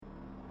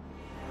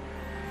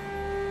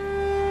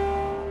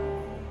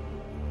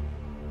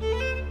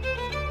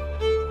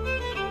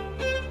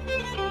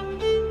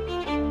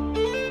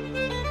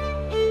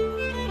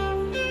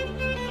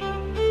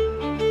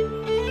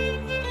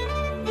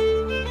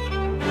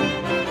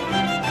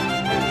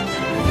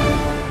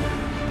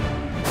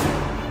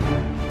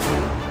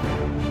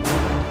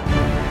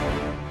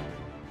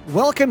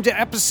Welcome to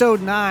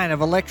episode 9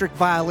 of Electric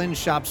Violin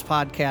Shop's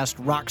podcast,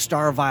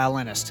 Rockstar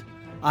Violinist.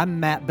 I'm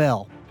Matt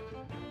Bell.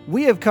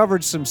 We have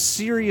covered some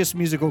serious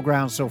musical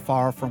ground so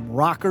far, from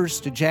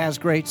rockers to jazz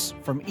greats,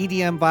 from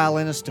EDM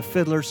violinists to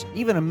fiddlers,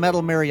 even a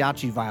metal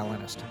mariachi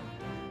violinist.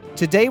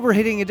 Today we're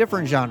hitting a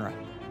different genre.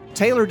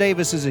 Taylor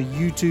Davis is a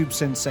YouTube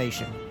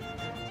sensation.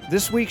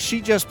 This week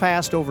she just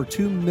passed over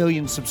 2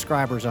 million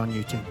subscribers on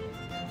YouTube.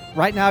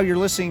 Right now you're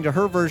listening to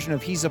her version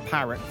of He's a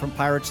Pirate from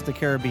Pirates of the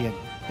Caribbean.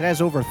 It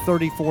has over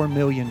 34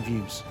 million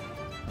views.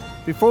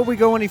 Before we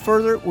go any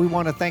further, we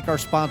want to thank our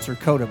sponsor,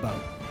 Codabow.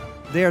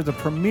 They are the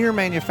premier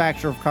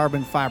manufacturer of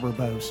carbon fiber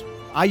bows.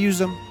 I use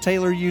them,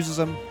 Taylor uses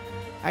them.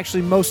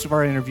 Actually, most of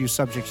our interview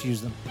subjects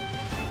use them.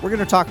 We're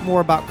going to talk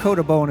more about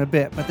Codabow in a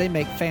bit, but they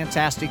make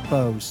fantastic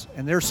bows,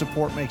 and their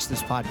support makes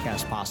this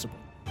podcast possible.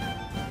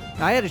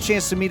 Now, I had a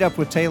chance to meet up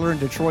with Taylor in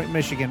Detroit,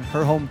 Michigan,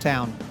 her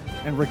hometown,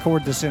 and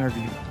record this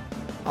interview.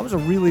 I was a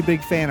really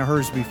big fan of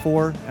hers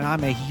before, and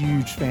I'm a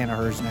huge fan of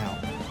hers now.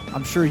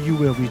 I'm sure you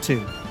will be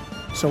too.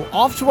 So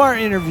off to our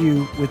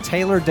interview with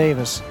Taylor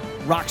Davis,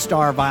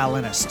 rockstar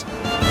violinist.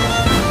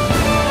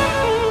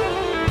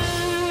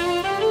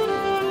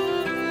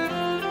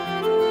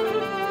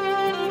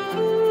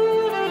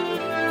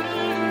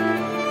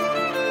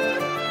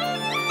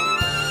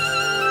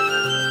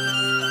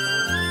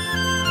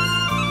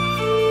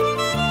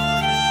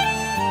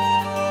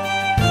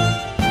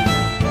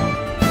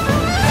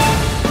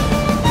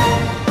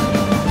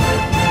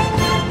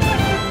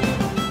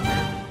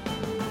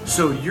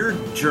 So your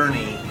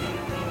journey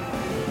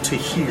to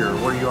here,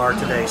 where you are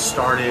today,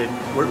 started,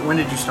 when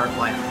did you start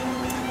playing?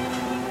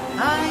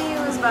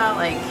 I was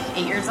about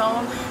 8 years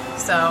old,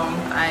 so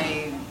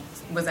I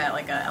was at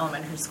an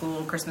elementary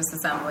school Christmas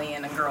assembly,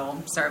 and a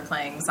girl started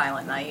playing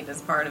Silent Night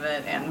as part of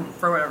it, and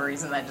for whatever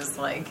reason that just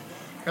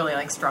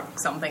really struck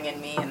something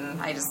in me,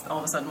 and I just all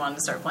of a sudden wanted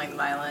to start playing the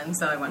violin.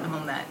 So I went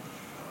home that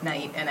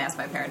night and asked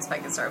my parents if I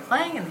could start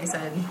playing, and they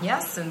said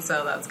yes, and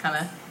so that's kind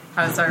of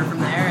how it started from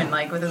there. And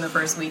within the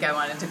first week I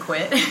wanted to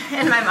quit,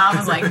 and my mom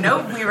was like,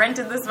 nope, we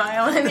rented this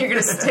violin, you're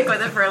gonna stick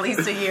with it for at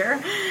least a year.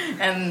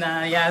 And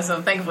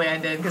so thankfully I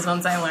did, because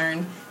once I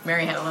learned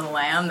Mary Had a Little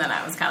Lamb, then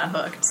I was kind of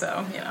hooked.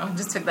 So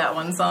just took that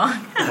one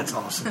song. That's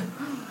awesome.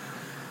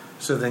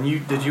 So then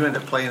did you end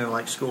up playing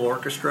in school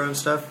orchestra and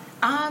stuff?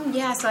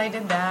 So I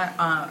did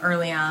that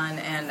early on,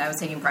 and I was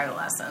taking private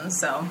lessons,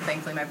 so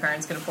thankfully my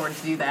parents could afford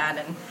to do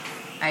that, and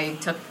I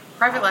took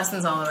private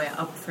lessons all the way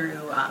up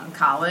through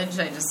college.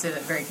 I just did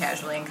it very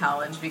casually in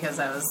college because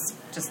I was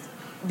just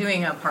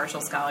doing a partial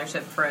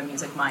scholarship for a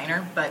music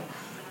minor, but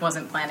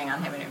wasn't planning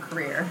on having a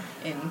career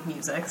in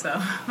music.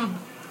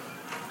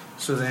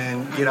 So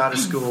then you get out of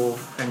school,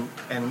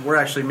 and we're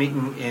actually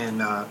meeting in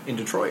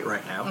Detroit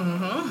right now,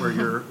 mm-hmm.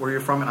 where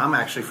you're from, and I'm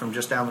actually from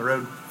just down the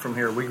road from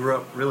here. We grew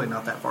up really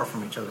not that far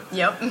from each other.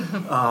 Yep.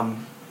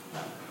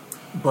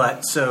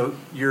 But so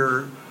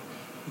you're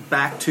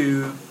back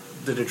to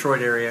the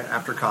Detroit area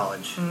after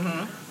college,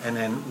 mm-hmm. and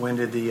then when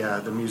did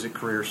the music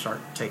career start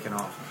taking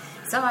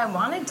off? So I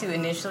wanted to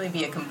initially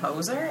be a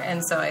composer,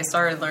 and so I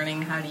started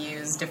learning how to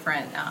use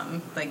different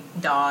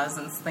DAWs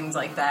and things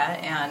like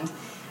that, and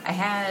I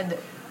had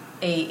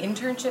a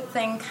internship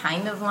thing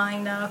kind of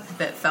lined up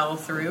that fell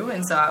through,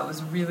 and so I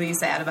was really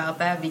sad about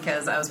that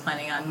because I was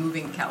planning on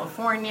moving to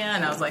California,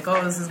 and I was like,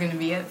 oh, this is going to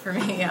be it for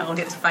me. I'll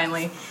get to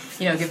finally,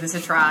 give this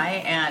a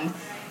try, and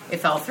it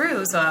fell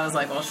through, so I was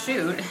like, well,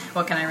 shoot,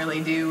 what can I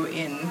really do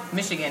in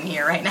Michigan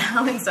here right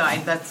now? And so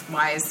that's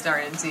why I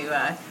started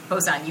to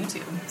post on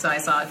YouTube. So I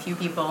saw a few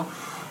people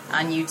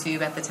on YouTube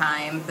at the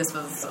time, this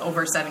was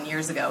over 7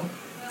 years ago,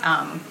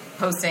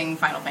 posting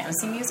Final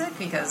Fantasy music,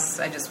 because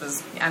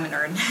I'm a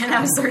nerd, and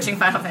I was searching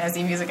Final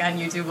Fantasy music on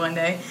YouTube one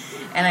day,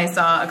 and I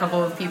saw a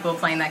couple of people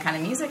playing that kind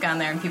of music on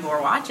there, and people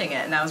were watching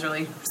it, and I was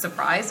really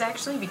surprised,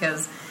 actually,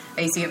 because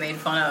I used to get made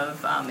fun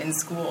of in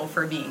school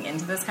for being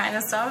into this kind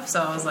of stuff.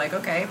 So I was like,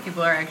 okay,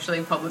 people are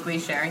actually publicly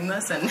sharing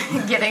this and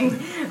getting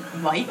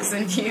likes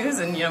and views,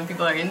 and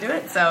people are into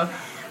it. So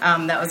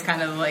that was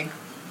kind of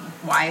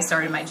why I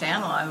started my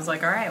channel. I was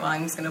like, all right, well,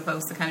 I'm just going to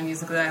post the kind of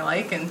music that I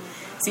like and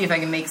see if I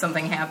can make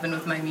something happen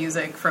with my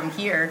music from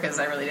here, because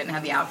I really didn't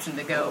have the option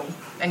to go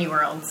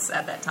anywhere else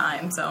at that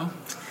time. So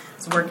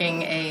I was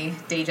working a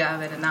day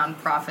job at a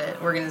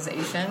nonprofit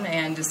organization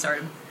and just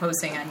started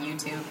posting on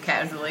YouTube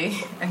casually,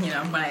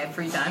 when I had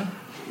free time.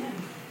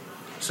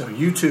 So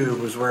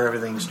YouTube was where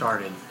everything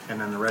started, and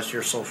then the rest of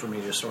your social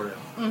media sort of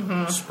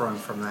mm-hmm. sprung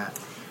from that.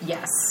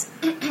 Yes.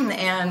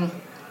 And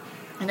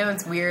I know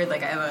it's weird, I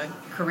have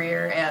a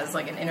career as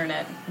an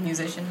internet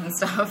musician and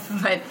stuff,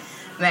 but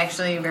I'm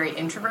actually very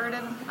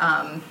introverted,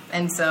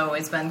 and so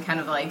it's been kind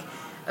of a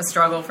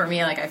struggle for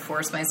me. I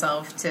forced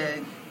myself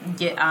to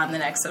get on the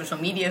next social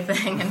media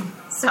thing and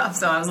stuff,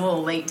 so I was a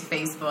little late to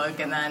Facebook,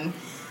 and then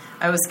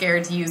I was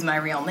scared to use my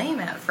real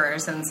name at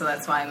first, and so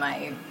that's why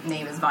my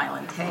name is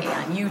Violin Tay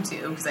on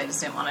YouTube, because I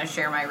just didn't want to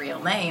share my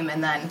real name.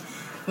 And then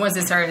once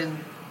it started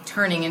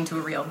turning into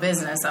a real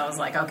business, I was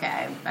like,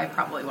 okay, I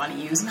probably want to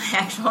use my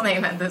actual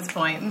name at this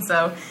point. And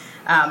so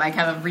I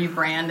kind of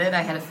rebranded.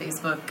 I had a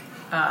Facebook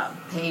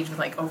page with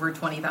like over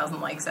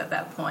 20,000 likes at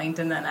that point,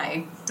 and then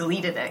I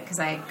deleted it because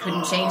I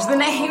couldn't change the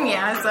name.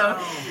 Yeah,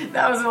 so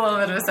that was a little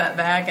bit of a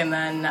setback. And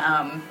then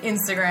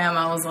Instagram,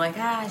 I was like,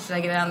 should I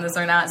get on this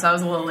or not? So I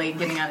was a little late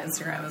getting on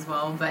Instagram as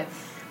well, but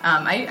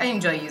I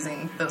enjoy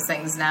using those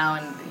things now,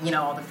 and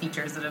all the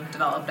features that have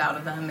developed out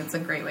of them. It's a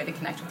great way to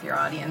connect with your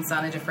audience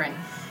on a different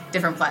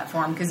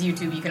platform, because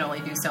YouTube you can only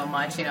do so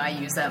much. I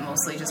use that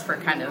mostly just for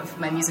kind of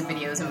my music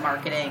videos and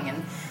marketing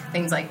and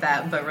things like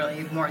that, but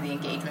really more of the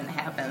engagement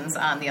happens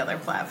on the other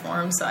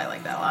platforms, so I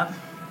like that a lot.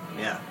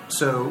 Yeah.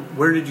 So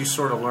where did you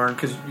sort of learn,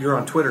 because you're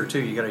on Twitter too,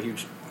 you got a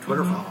huge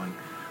Twitter following,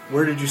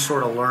 where did you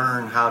sort of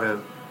learn how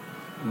to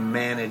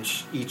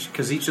manage each,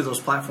 because each of those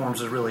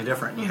platforms is really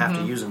different and you have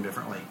to use them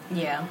differently?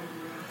 Yeah.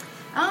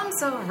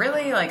 So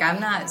really, I'm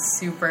not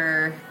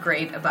super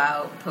great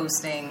about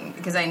posting,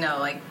 because I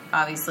know,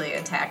 obviously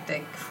a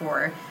tactic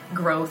for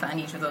growth on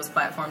each of those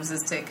platforms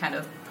is to kind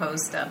of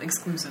post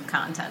exclusive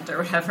content or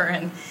whatever,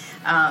 and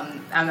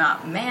I'm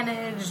not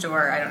managed,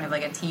 or I don't have,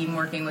 a team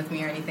working with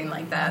me or anything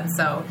like that,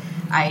 so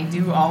I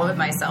do all of it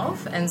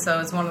myself, and so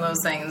it's one of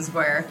those things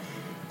where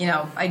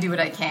I do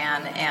what I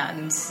can,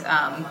 and,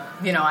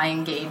 I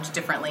engage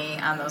differently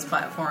on those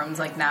platforms.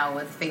 Like now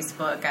with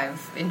Facebook,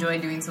 I've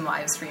enjoyed doing some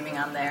live streaming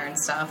on there and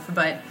stuff.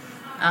 But,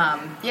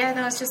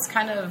 it's just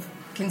kind of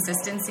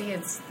consistency.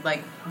 It's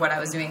like what I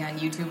was doing on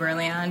YouTube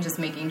early on, just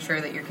making sure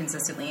that you're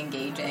consistently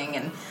engaging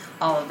and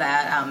all of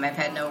that. I've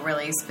had no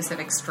really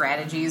specific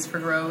strategies for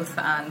growth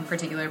on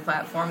particular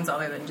platforms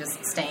other than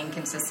just staying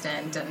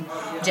consistent and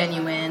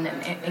genuine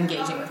and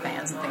engaging with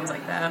fans and things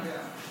like that.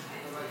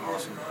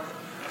 Awesome.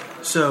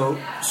 So,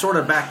 sort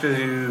of back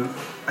to,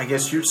 I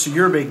guess,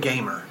 you're a big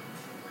gamer,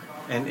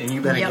 and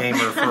you've been a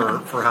gamer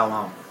for how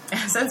long?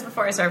 Since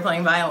before I started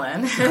playing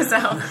violin.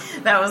 So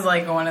that was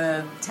one of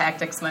the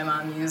tactics my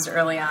mom used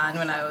early on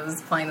when I was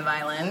playing the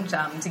violin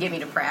to get me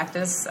to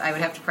practice. I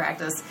would have to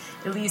practice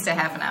at least a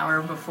half an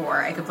hour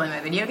before I could play my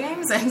video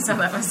games, and so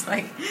that was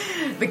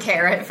the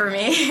carrot for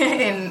me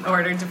in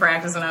order to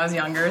practice when I was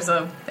younger.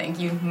 So thank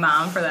you,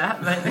 Mom, for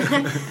that. But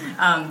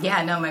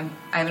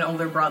I have an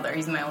older brother.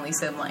 He's my only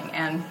sibling,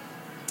 and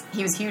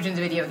he was huge into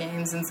video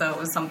games, and so it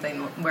was something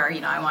where,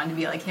 I wanted to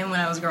be like him when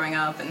I was growing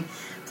up, and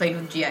played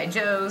with G.I.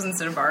 Joes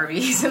instead of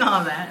Barbies and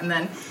all of that, and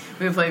then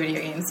we would play video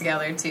games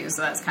together too,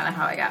 so that's kind of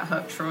how I got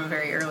hooked from a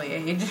very early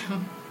age.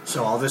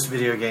 So all this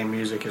video game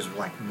music is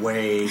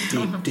way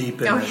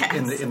deep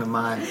in the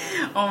mind.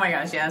 Oh my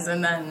gosh, yes.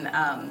 And then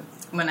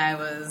when I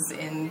was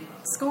in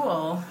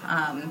school,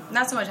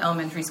 not so much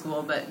elementary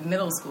school, but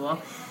middle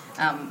school,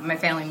 my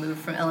family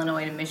moved from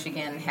Illinois to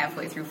Michigan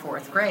halfway through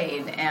 4th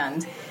grade,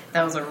 and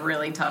that was a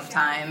really tough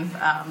time.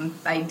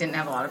 I didn't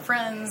have a lot of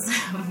friends.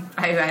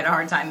 I had a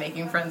hard time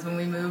making friends when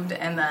we moved,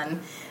 and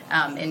then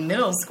in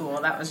middle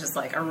school, that was just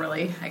I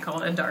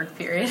call it a dark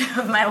period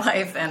of my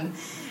life, and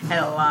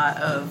had a lot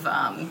of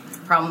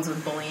problems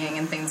with bullying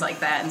and things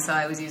like that, and so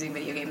I was using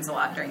video games a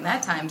lot during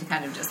that time to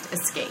kind of just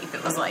escape.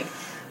 It was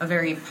a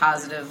very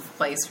positive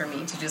place for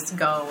me to just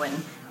go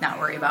and not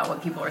worry about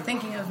what people were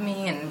thinking of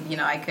me, and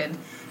I could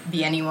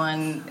be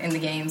anyone in the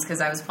games, because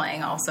I was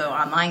playing also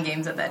online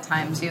games at that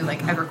time too, like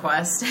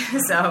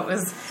EverQuest. So it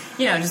was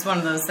just one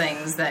of those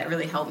things that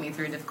really helped me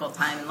through a difficult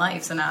time in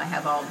life. So now I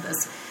have all of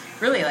this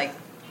really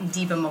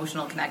deep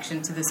emotional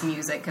connection to this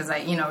music, because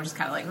I just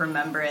kind of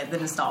remember it, the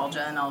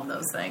nostalgia and all of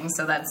those things.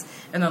 So that's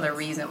another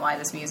reason why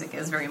this music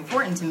is very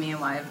important to me, and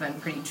why I've been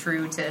pretty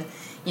true to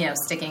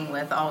sticking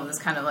with all of this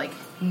kind of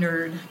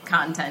nerd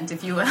content,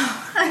 if you will.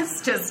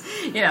 It's just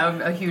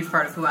a huge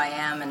part of who I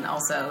am, and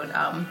also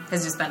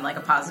has just been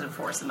a positive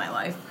force in my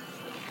life.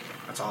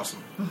 That's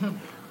awesome.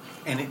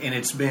 And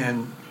it's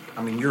been,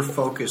 your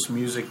focus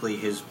musically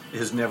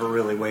has never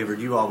really wavered.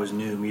 You always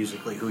knew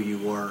musically who you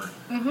were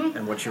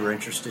and what you were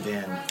interested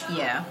in.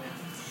 Yeah,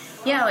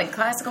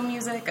 classical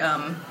music,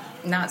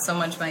 not so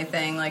much my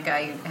thing.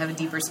 I have a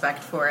deep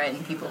respect for it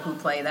and people who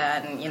play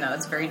that, and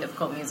it's very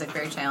difficult music,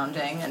 very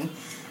challenging, and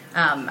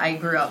I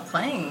grew up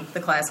playing the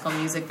classical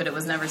music, but it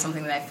was never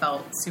something that I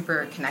felt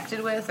super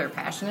connected with or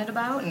passionate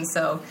about, and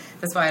so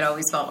that's why it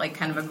always felt like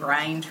kind of a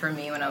grind for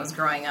me when I was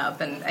growing up.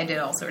 And I did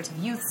all sorts of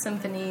youth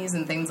symphonies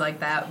and things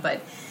like that,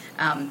 but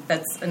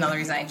that's another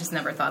reason I just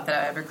never thought that I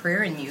would have a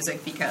career in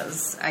music,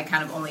 because I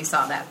kind of only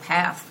saw that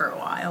path for a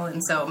while.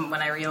 And so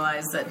when I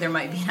realized that there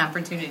might be an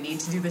opportunity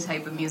to do the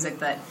type of music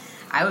that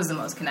I was the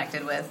most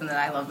connected with and that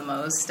I love the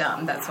most,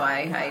 that's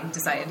why I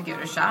decided to give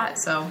it a shot.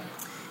 So,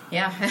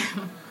 yeah.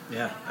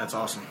 Yeah, that's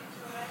awesome.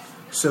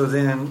 So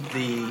then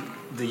the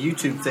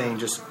YouTube thing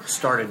just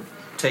started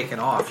taking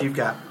off. You've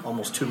got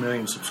almost 2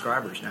 million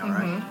subscribers now,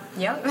 right?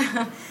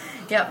 Yep.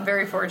 Yep,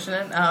 very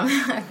fortunate.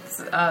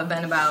 It's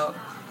been about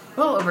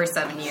over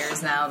 7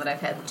 years now that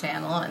I've had the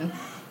channel, and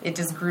it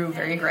just grew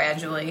very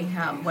gradually.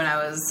 When I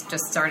was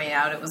just starting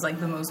out, it was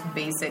the most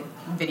basic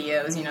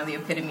videos, the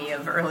epitome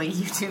of early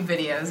YouTube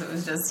videos. It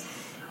was just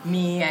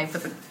me. I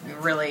put the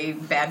really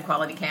bad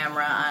quality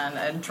camera on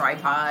a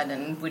tripod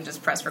and would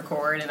just press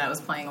record, and I was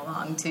playing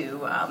along to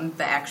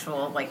the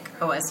actual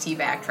OST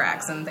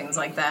backtracks and things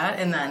like that.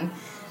 And then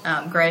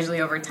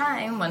gradually over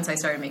time, once I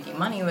started making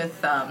money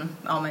with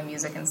all my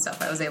music and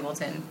stuff, I was able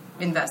to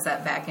invest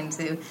that back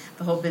into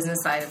the whole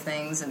business side of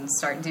things and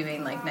start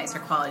doing like nicer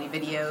quality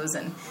videos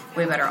and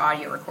way better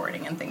audio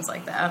recording and things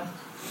like that.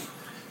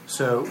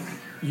 So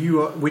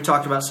we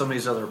talked about some of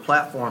these other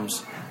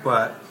platforms,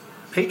 but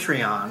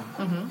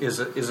Patreon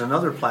is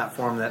another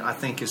platform that I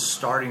think is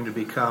starting to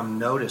become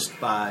noticed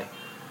by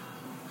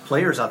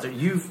players out there.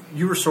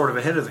 You were sort of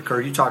ahead of the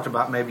curve. You talked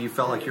about maybe you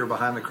felt like you were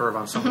behind the curve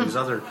on some of these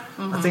other.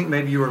 I think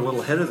maybe you were a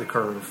little ahead of the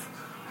curve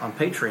on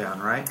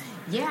Patreon, right?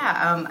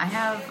 Yeah, I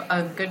have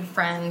a good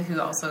friend who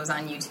also is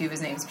on YouTube.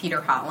 His name's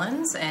Peter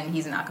Hollins, and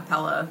he's an a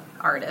cappella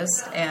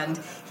artist, and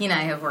he and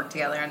I have worked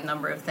together on a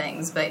number of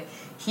things, but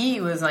he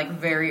was like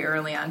very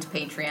early on to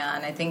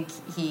Patreon. I think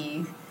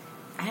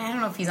I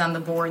don't know if he's on the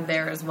board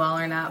there as well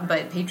or not,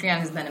 but Patreon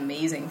has been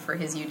amazing for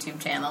his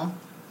YouTube channel.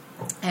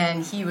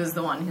 And he was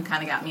the one who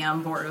kind of got me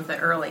on board with it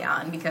early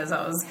on because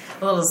I was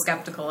a little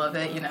skeptical of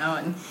it,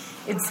 and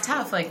it's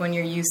tough, like, when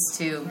you're used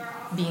to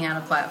being on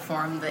a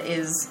platform that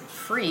is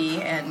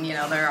free and,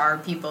 there are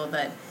people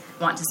that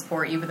want to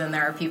support you, but then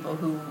there are people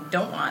who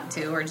don't want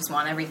to or just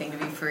want everything to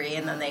be free,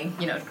 and then they,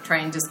 try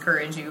and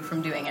discourage you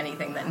from doing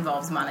anything that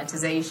involves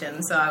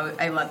monetization. So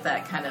I let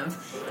that kind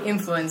of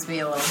influence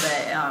me a little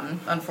bit.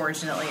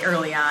 Unfortunately,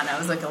 early on, I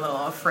was like a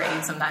little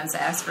afraid sometimes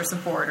to ask for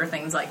support or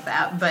things like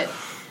that, but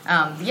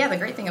the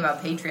great thing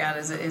about Patreon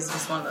is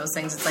just one of those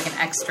things. It's like an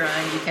extra,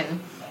 and you can,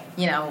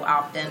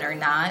 opt in or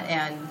not,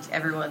 and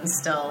everyone's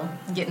still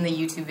getting the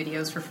YouTube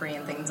videos for free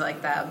and things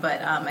like that.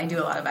 But I do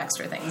a lot of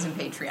extra things in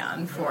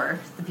Patreon for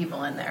the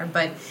people in there.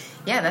 But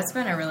yeah, that's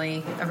been a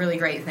really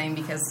great thing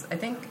because I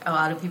think a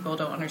lot of people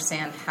don't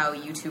understand how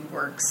YouTube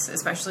works,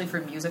 especially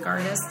for music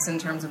artists in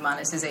terms of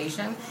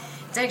monetization.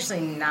 It's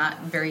actually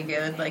not very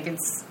good. Like,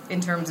 it's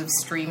in terms of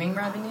streaming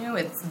revenue,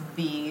 it's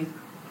the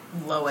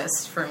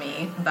lowest for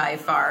me by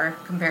far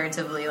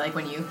comparatively. Like,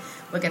 when you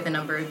look at the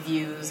number of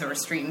views or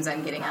streams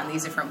I'm getting on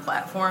these different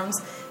platforms,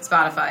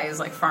 Spotify is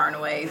like far and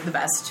away the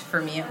best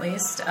for me, at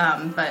least.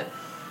 But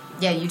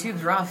yeah,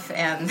 YouTube's rough,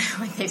 and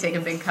like they take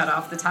a big cut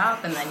off the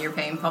top, and then you're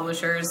paying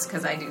publishers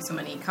because I do so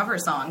many cover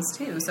songs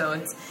too. So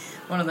it's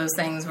one of those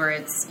things where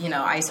it's,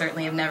 I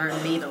certainly have never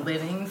made a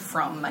living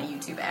from my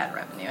YouTube ad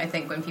revenue. I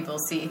think when people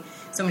see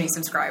so many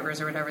subscribers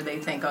or whatever, they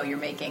think, oh, you're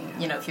making,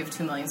 if you have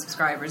 2 million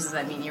subscribers, does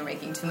that mean you're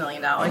making $2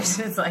 million?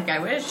 It's like, I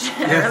wish.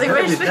 I really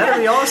wish.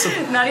 That'd be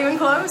awesome. Not even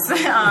close. So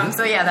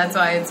yeah, that's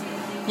why it's,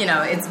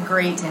 it's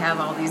great to have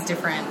all these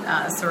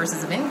different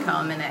sources of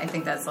income, and I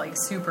think that's like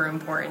super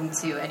important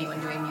to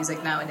anyone doing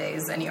music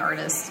nowadays, any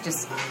artist,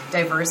 just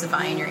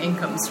diversifying your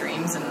income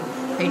streams, and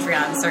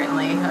Patreon is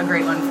certainly a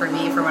great one for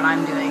me for what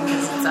I'm doing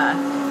because it's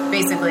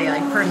basically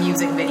like per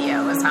music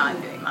video is how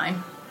I'm doing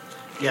mine.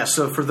 Yeah,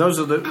 so for those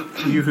of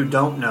you who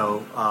don't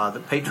know, the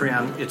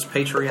Patreon, it's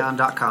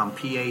patreon.com,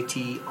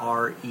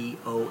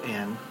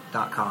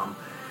 Patreon.com.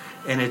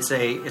 And it's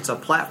a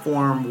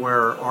platform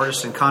where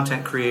artists and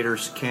content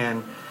creators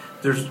can.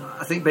 There's,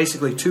 I think,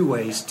 basically two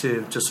ways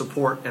to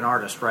support an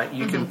artist, right?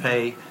 You can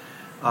pay. You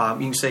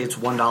can say it's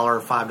 $1,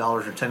 $5,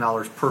 or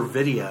 $10 per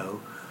video,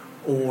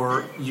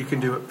 or you can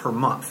do it per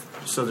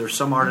month. So there's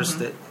some artists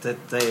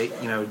that they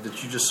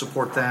that you just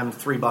support them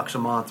 $3 a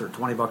month or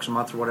 $20 a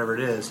month or whatever it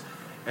is,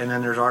 and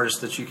then there's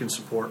artists that you can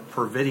support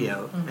per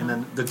video, and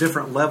then the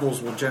different levels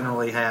will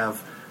generally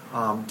have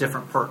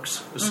different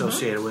perks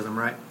associated with them,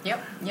 right?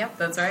 Yep,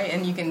 that's right.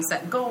 And you can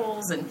set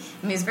goals, and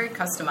it's very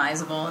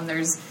customizable. And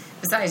there's,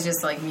 besides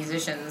just like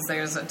musicians,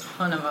 there's a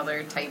ton of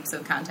other types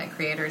of content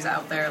creators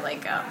out there,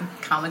 like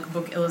comic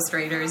book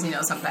illustrators.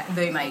 Sometimes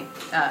they might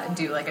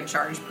do like a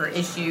charge per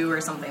issue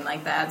or something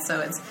like that.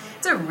 So it's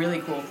a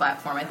really cool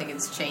platform. I think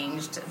it's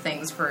changed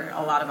things for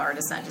a lot of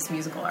artists, not just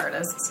musical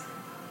artists.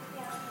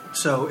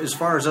 So as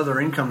far as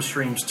other income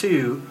streams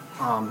too,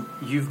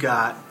 you've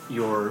got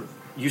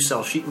you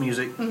sell sheet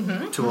music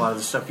to a lot of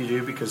the stuff you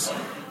do because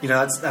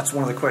that's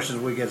one of the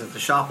questions we get at the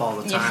shop all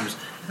the time. Is,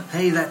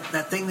 hey,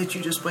 that thing that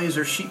you just played, is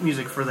there sheet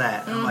music for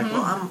that? And I'm like,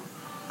 well,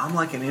 I'm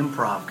like an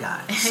improv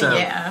guy, so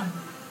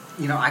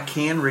I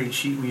can read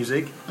sheet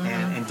music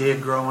and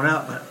did growing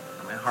up, but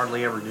I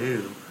hardly ever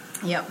do.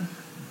 Yep.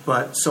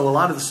 But so a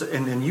lot of this,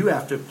 and then you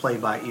have to play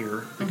by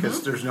ear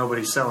because there's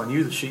nobody selling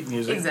you the sheet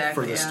music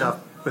for this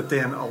stuff. But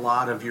then a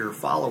lot of your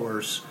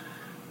followers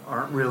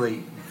aren't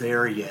really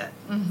there yet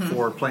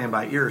for playing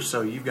by ear,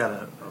 so you've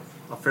got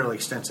a fairly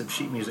extensive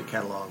sheet music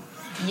catalog.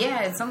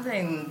 Yeah, it's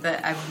something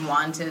that I've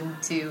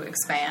wanted to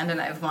expand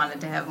and I've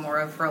wanted to have more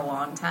of for a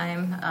long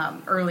time.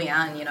 Early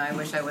on, I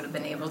wish I would have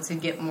been able to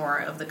get more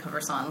of the cover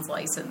songs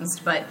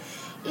licensed, but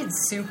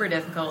it's super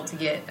difficult to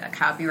get a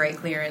copyright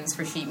clearance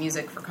for sheet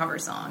music for cover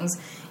songs.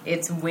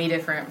 It's way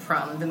different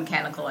from the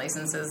mechanical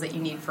licenses that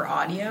you need for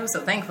audio.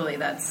 So thankfully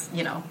that's,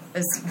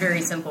 it's a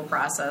very simple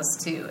process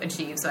to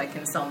achieve so I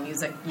can sell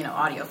music,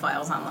 audio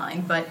files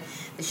online. But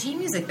the sheet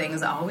music thing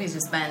has always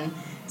just been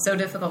so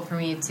difficult for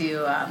me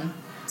to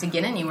to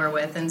get anywhere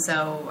with. And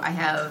so I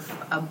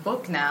have a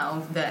book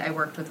now that I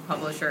worked with the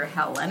publisher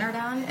Hal Leonard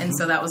on, and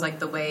so that was like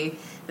the way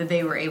that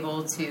they were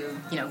able to,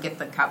 you know, get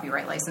the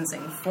copyright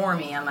licensing for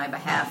me on my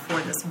behalf for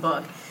this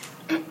book.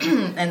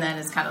 And then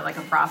it's kind of like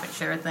a profit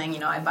share thing. You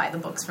know, I buy the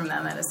books from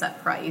them at a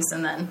set price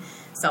and then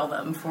sell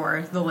them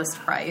for the list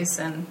price.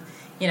 And,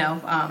 you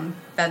know,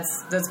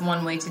 that's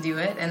one way to do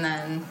it. And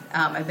then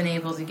I've been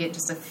able to get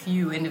just a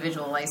few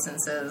individual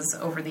licenses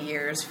over the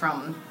years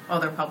from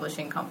other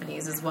publishing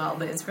companies as well.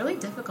 But it's really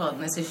difficult,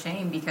 and it's a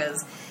shame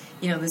because,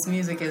 you know, this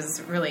music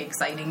is really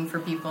exciting for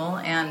people.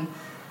 And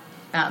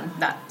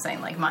not saying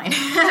like mine.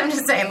 I'm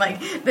just saying like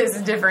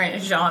this different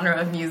genre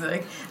of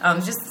music,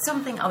 just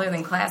something other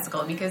than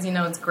classical, because, you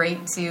know, it's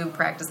great to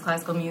practice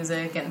classical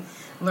music and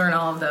learn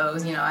all of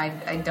those. You know,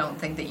 I don't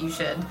think that you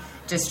should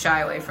just shy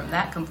away from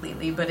that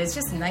completely, but it's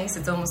just nice.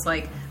 It's almost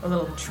like a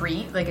little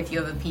treat. Like if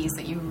you have a piece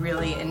that you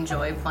really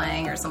enjoy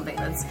playing or something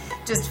that's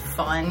just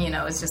fun, you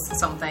know, it's just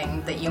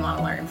something that you want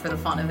to learn for the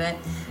fun of it.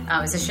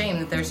 It's a shame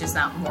that there's just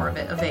not more of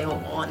it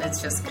available, and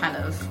it's just kind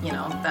of, you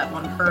know, that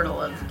one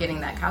hurdle of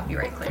getting that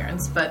copyright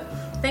clearance. But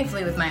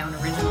thankfully with my own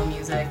original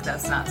music,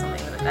 that's not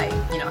something that I,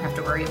 you know, have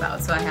to worry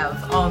about. So I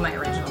have all of my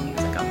original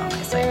music up on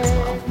my site as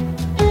well.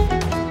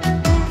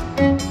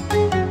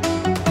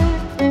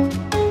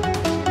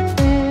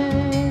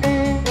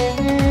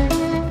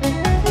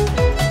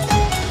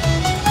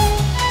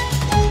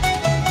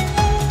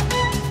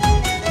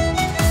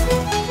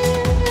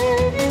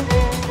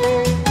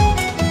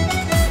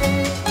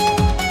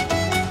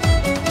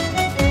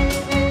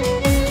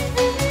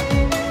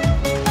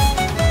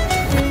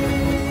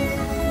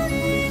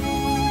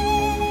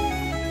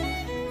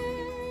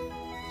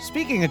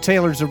 Speaking of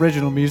Taylor's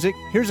original music,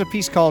 here's a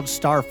piece called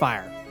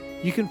Starfire.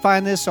 You can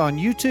find this on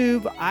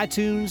YouTube,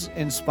 iTunes,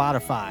 and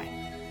Spotify.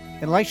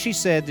 And like she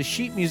said, the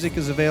sheet music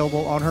is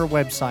available on her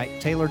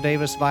website,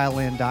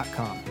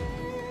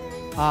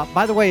 taylordavisviolin.com.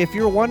 By the way, if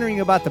you're wondering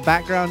about the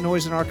background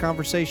noise in our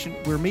conversation,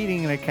 we're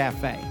meeting in a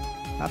cafe.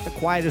 Not the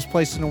quietest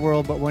place in the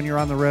world, but when you're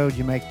on the road,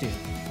 you make do.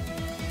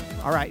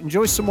 All right,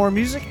 enjoy some more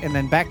music, and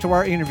then back to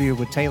our interview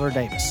with Taylor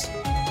Davis.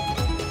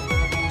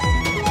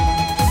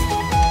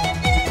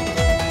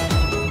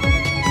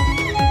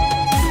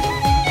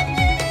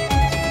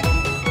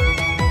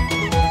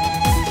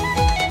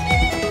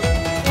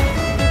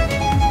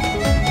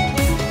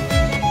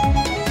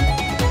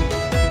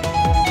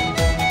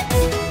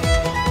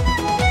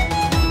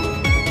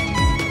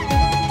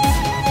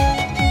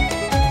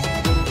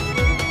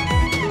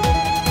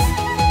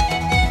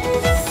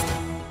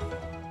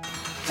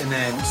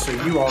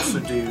 You also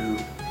do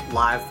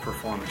live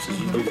performances.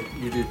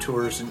 You do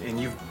tours, and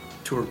you've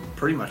toured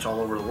pretty much all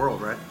over the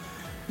world, right?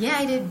 Yeah,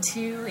 I did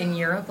 2 in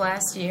Europe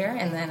last year,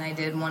 and then I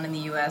did 1 in the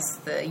U.S.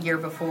 the year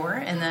before,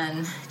 and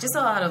then just a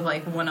lot of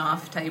like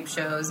one-off type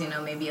shows, you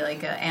know, maybe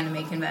like an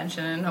anime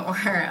convention or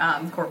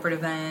corporate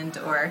event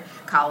or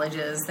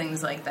colleges,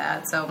 things like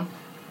that. So,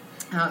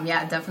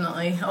 yeah,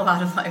 definitely a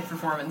lot of live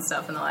performance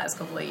stuff in the last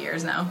couple of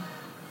years now.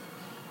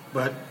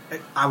 But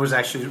I was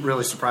actually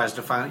really surprised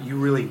to find out you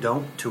really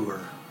don't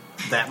tour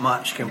that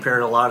much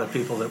compared to a lot of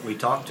people that we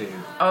talk to.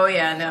 Oh,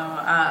 yeah,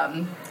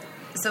 no.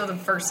 So the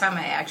first time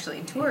I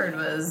actually toured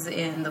was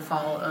in the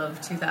fall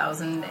of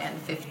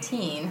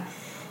 2015,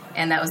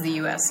 and that was the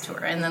U.S.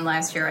 tour. And then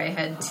last year I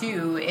had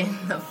 2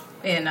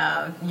 in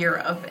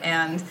Europe,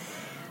 and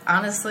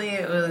honestly,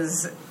 it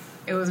was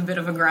a bit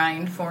of a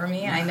grind for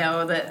me. I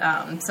know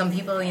that some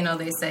people, you know,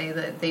 they say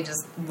that they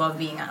just love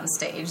being on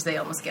stage. They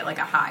almost get like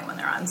a high when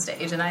they're on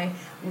stage. And I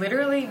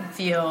literally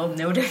feel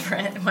no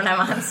different when I'm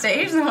on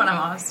stage than when I'm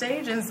off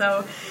stage. And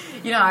so,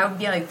 you know, I would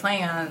be like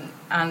playing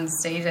on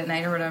stage at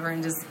night or whatever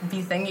and just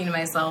be thinking to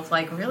myself,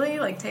 like, really?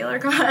 Like, Taylor,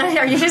 come on,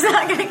 are you just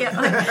not going to get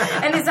like...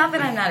 And it's not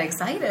that I'm not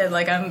excited.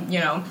 Like, I'm, you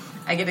know,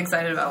 I get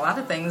excited about a lot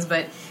of things,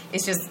 but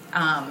it's just...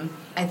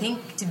 I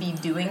think to be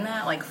doing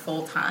that like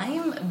full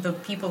time, the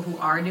people who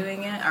are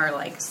doing it are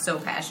like so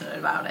passionate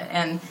about it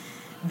and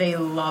they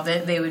love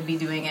it. They would be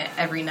doing it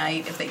every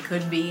night if they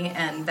could be,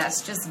 and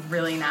that's just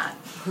really not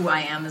who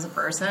I am as a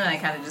person. I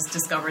kind of just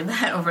discovered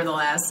that over the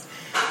last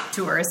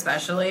tour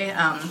especially.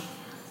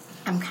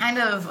 I'm kind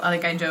of,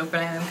 like I joke, but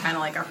I'm kind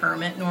of like a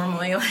hermit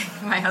normally.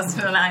 Like my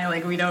husband and I,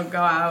 like we don't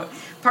go out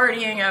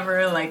partying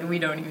ever, like we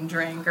don't even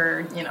drink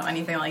or, you know,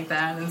 anything like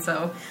that. And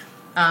so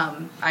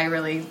I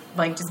really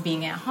like just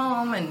being at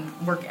home and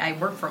I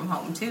work from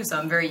home too, so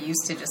I'm very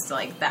used to just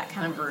like that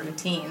kind of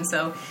routine.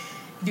 So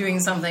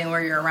doing something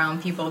where you're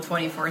around people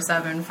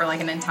 24/7 for like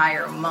an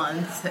entire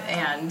month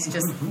and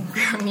just,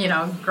 you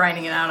know,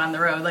 grinding it out on the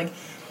road, like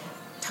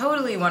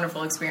totally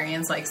wonderful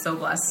experience. Like so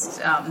blessed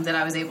that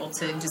I was able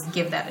to just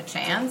give that a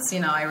chance. You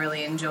know, I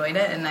really enjoyed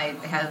it and I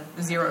have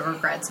zero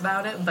regrets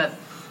about it, but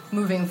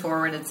moving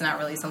forward, it's not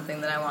really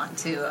something that I want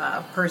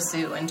to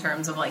pursue in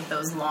terms of like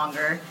those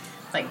longer,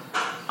 like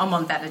a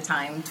month at a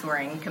time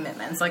touring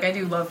commitments. Like I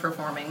do love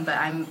performing, but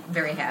I'm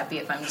very happy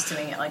if I'm just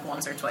doing it like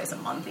once or twice a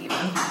month even.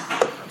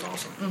 That's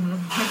awesome.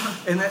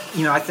 Mm-hmm. And that,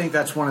 you know, I think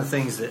that's one of the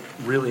things that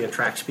really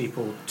attracts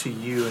people to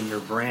you and your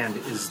brand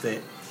is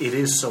that it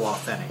is so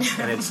authentic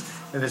and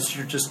it's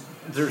you're just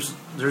there's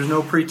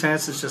no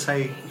pretense. It's just,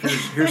 hey,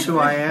 here's who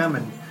I am,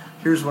 and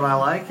here's what I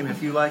like, and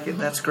if you like it,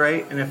 that's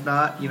great. And if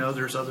not,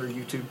 there's other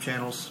YouTube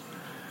channels.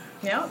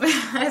 Yeah.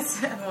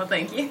 Well,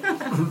 thank you.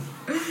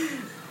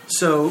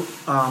 So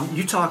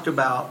you talked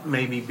about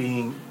maybe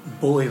being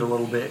bullied a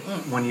little bit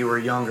when you were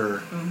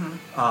younger.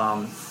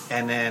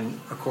 And then,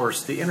 of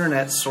course, the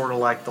internet's sort of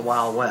like the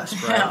Wild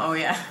West, right? Oh,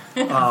 yeah.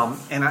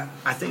 And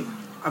I think,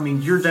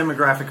 your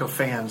demographic of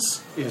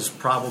fans is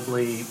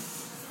probably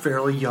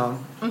fairly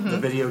young, the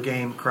video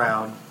game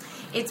crowd.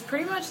 It's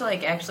pretty much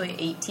like actually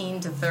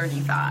 18 to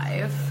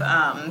 35.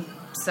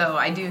 So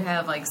I do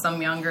have like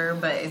some younger,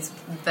 but it's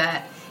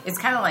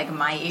kind of like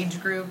my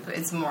age group.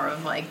 It's more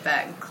of like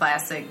that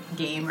classic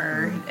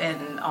gamer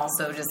and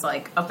also just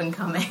like up and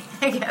coming,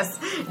 I guess,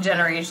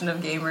 generation of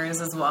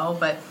gamers as well.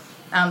 But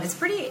it's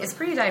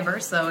pretty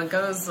diverse though. It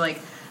goes like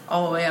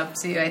all the way up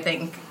to, I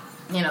think,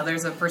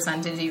 there's a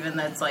percentage even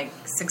that's like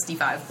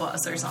 65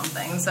 plus or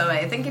something. So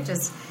I think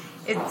it's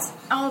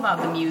all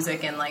about the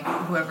music and like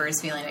whoever is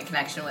feeling a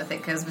connection with it,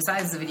 because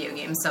besides the video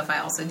game stuff, I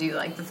also do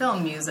like the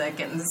film music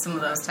and some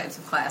of those types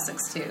of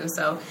classics too.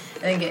 So I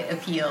think it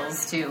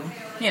appeals to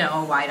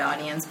a wide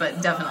audience,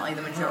 but definitely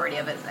the majority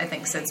of it I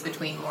think sits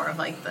between more of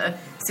like the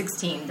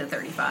 16 to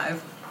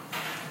 35.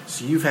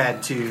 So you've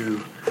had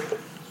to,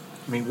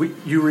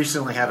 you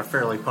recently had a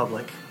fairly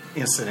public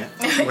incident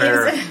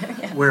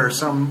where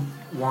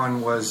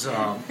someone was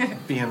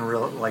being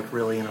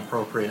really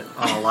inappropriate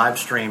on a live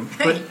stream,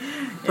 but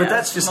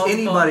that's just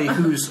multiple. Anybody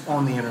who's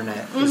on the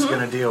internet is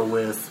going to deal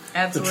with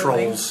the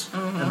trolls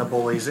and the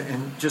bullies.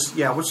 And just,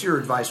 what's your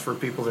advice for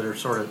people that are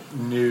sort of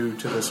new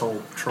to this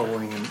whole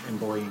trolling and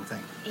bullying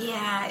thing?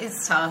 Yeah,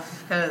 it's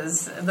tough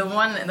because the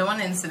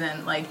one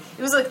incident, like,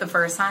 it was like the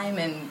first time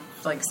in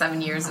like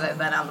 7 years that I've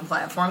been on the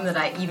platform that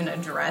I even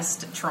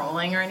addressed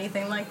trolling or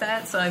anything like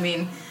that. So,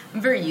 I'm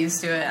very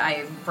used to it.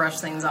 I brush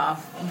things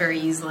off very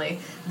easily.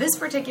 This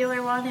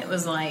particular one, it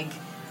was like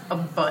a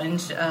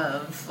bunch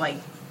of like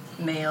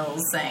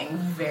males saying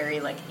very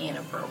like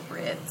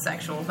inappropriate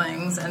sexual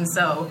things, and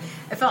so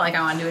I felt like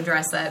I wanted to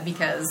address that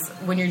because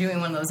when you're doing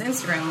one of those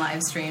Instagram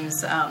live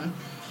streams,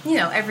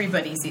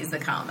 everybody sees the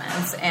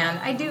comments, and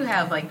I do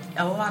have like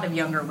a lot of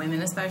younger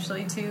women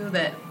especially too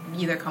that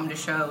either come to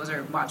shows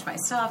or watch my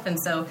stuff, and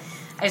so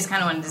I just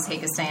kind of wanted to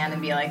take a stand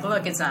and be like,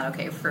 look, it's not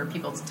okay for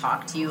people to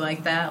talk to you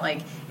like that.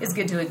 Like, it's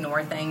good to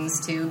ignore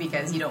things too,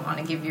 because you don't want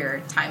to give your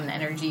time and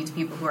energy to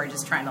people who are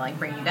just trying to like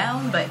bring you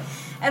down. But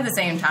at the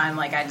same time,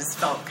 like, I just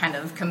felt kind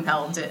of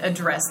compelled to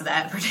address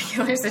that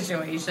particular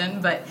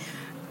situation. But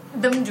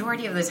the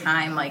majority of the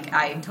time, like,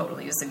 I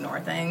totally just ignore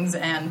things.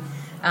 And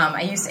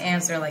I used to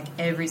answer like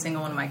every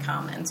single one of my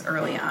comments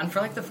early on for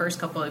like the first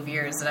couple of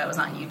years that I was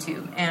on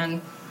YouTube.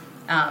 And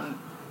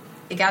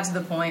it got to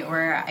the point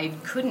where I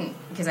couldn't,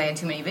 because I had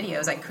too many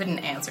videos, I couldn't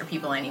answer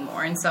people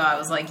anymore. And so I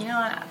was like, you know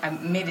what, I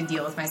made a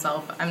deal with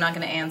myself. I'm not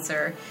going to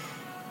answer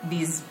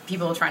these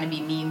people trying to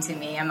be mean to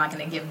me. I'm not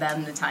going to give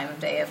them the time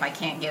of day if I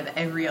can't give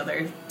every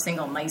other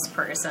single nice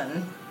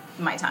person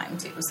my time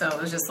too. So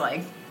it was just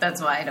like, that's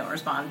why I don't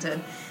respond to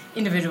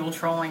individual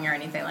trolling or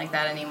anything like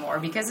that anymore,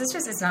 because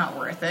it's not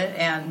worth it,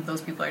 and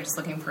those people are just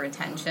looking for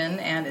attention,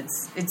 and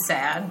it's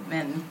sad,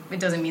 and it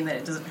doesn't mean that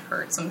it doesn't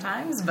hurt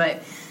sometimes,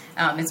 but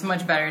it's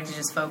much better to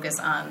just focus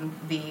on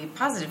the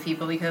positive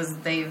people, because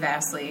they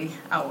vastly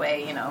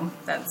outweigh,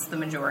 that's the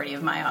majority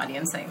of my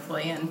audience,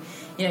 thankfully, and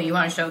you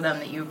want to show them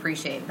that you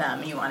appreciate them,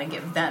 and you want to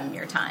give them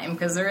your time,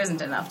 because there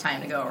isn't enough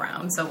time to go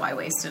around, so why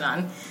waste it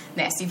on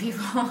nasty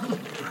people?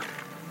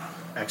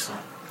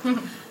 Excellent.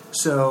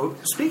 So,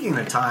 speaking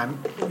of time,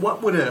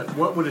 what would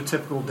a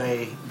typical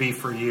day be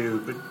for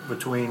you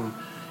between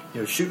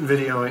shooting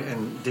video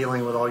and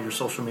dealing with all your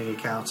social media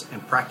accounts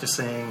and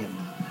practicing?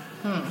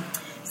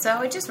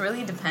 So it just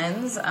really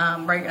depends.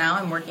 Right now,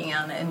 I'm working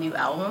on a new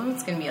album.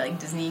 It's going to be like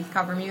Disney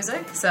cover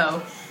music.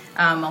 So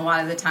a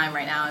lot of the time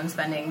right now, I'm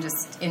spending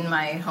just in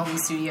my home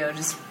studio,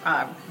 just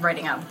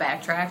writing out the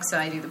backtracks. So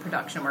I do the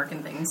production work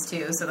and things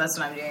too. So that's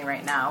what I'm doing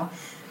right now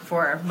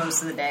for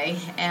most of the day.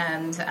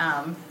 And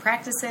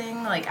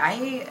practicing, like,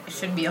 I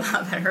should be a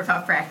lot better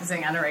about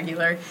practicing on a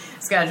regular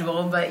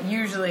schedule, but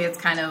usually it's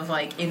kind of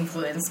like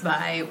influenced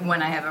by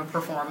when I have a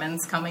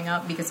performance coming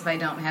up, because if I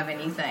don't have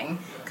anything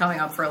coming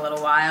up for a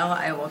little while,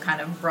 I will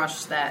kind of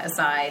brush that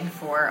aside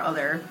for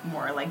other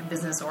more like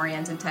business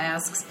oriented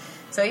tasks.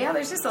 So yeah,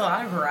 there's just a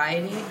lot of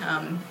variety.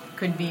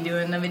 Could be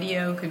doing a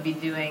video, could be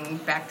doing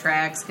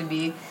backtracks, could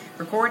be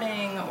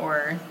recording,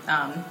 or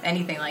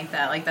anything like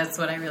that. Like, that's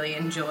what I really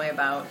enjoy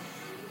about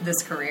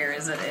this career,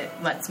 is that it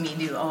lets me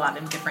do a lot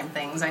of different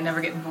things. I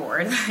never get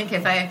bored. Like,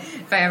 if I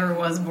ever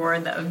was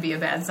bored, that would be a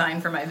bad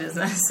sign for my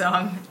business. So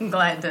I'm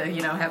glad to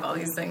have all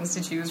these things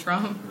to choose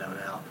from. No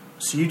doubt.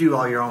 So you do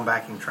all your own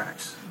backing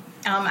tracks?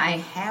 I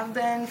have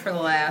been for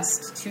the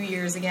last 2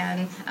 years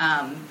again.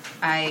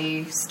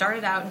 I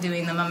started out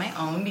doing them on my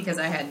own because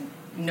I had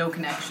no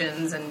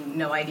connections and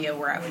no idea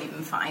where I would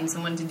even find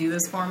someone to do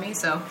this for me.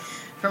 So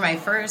for my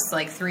first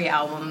 3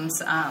 albums,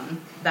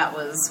 that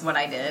was what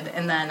I did.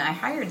 And then I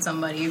hired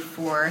somebody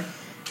for, I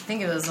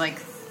think it was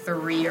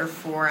 3 or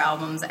 4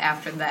 albums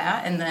after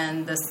that, and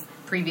then this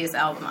previous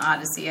album,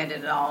 Odyssey, I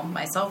did it all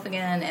myself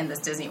again, and this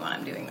Disney one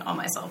I'm doing all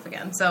myself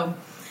again. So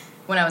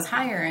when I was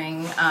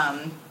hiring,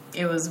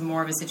 it was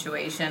more of a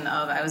situation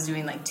of I was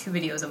doing like 2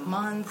 videos a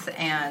month,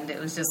 and it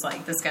was just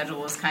like the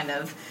schedule was kind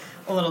of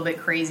a little bit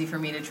crazy for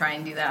me to try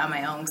and do that on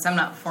my own because I'm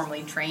not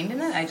formally trained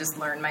in it. I just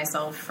learned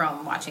myself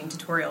from watching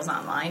tutorials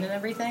online and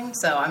everything.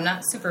 So I'm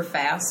not super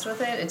fast with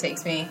it. It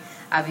takes me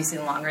obviously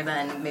longer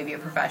than maybe a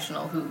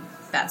professional who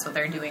that's what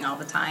they're doing all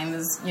the time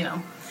is, you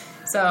know.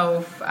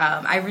 So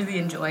I really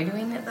enjoy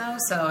doing it though.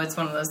 So it's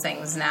one of those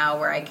things now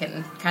where I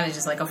can kind of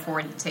just like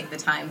afford to take the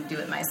time to do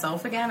it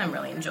myself again. I'm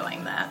really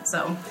enjoying that.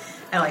 So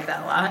I like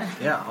that a lot.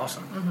 Yeah,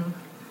 awesome. Mm-hmm.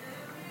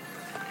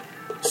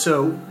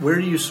 So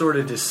where do you sort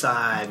of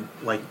decide,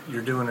 like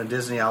you're doing a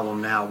Disney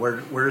album now,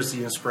 where does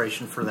the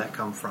inspiration for that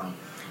come from?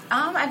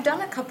 I've done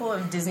a couple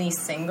of Disney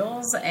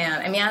singles,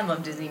 and I mean, I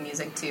love Disney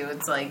music too.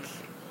 It's like,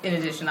 in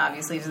addition,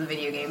 obviously, to the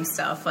video game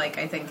stuff, like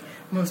I think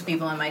most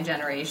people in my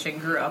generation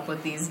grew up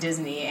with these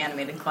Disney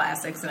animated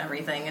classics and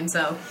everything, and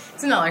so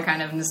it's another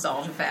kind of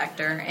nostalgia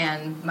factor,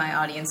 and my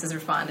audience has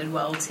responded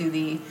well to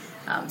the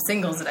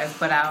singles that I've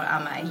put out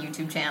on my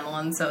YouTube channel,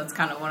 and so it's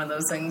kind of one of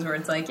those things where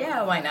it's like,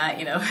 yeah, why not,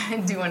 you know,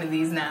 do one of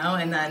these now,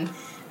 and then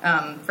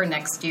for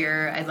next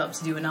year, I'd love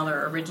to do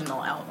another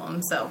original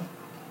album, so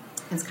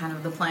it's kind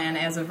of the plan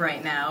as of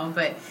right now,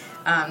 but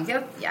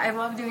yeah, I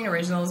love doing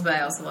originals, but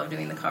I also love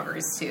doing the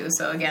covers too,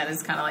 so again,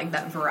 it's kind of like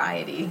that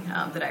variety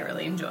that I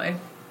really enjoy.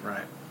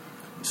 Right.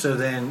 So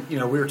then, you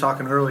know, we were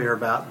talking earlier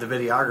about the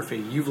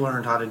videography. You've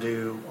learned how to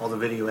do all the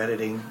video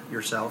editing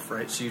yourself,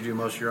 right? So you do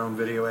most of your own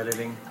video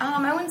editing?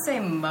 I wouldn't say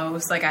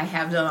most. Like, I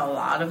have done a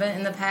lot of it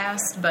in the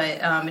past, but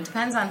it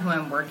depends on who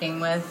I'm working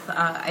with.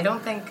 I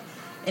don't think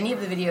any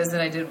of the videos that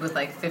I did with,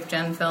 like, 5th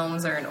Gen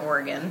Films are in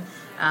Oregon.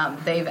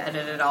 They've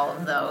edited all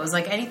of those.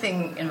 Like,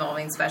 anything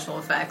involving special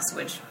effects,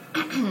 which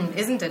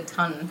isn't a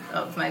ton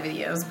of my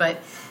videos,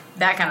 but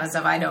that kind of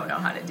stuff I don't know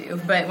how to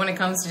do. But when it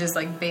comes to just,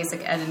 like,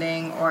 basic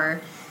editing or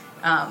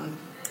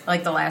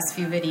like the last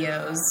few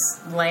videos,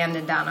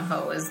 Landon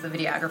Donahoe is the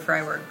videographer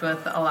I worked with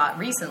a lot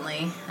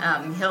recently.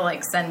 He'll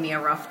like send me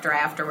a rough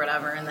draft or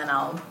whatever, and then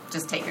I'll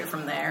just take it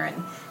from there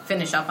and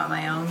finish up on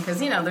my own.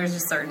 Because, you know, there's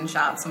just certain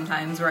shots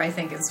sometimes where I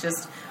think it's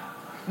just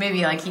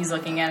maybe like he's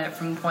looking at it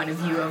from the point of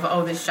view of,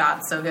 oh, this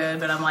shot's so good,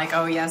 but I'm like,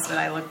 oh yes, but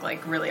I look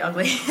like really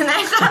ugly in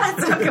that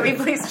shot, so can we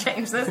please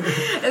change this?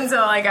 And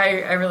so like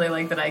I really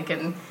like that I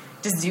can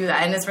just do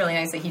that, and it's really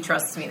nice that he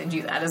trusts me to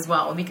do that as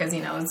well, because,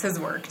 you know, it's his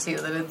work too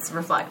that it's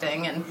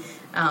reflecting, and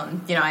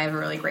you know, I have a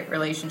really great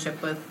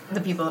relationship with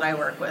the people that I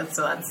work with,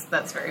 so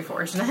that's very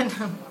fortunate.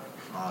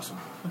 Awesome.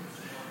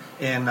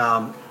 And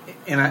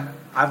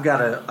I've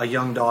got a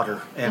young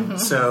daughter,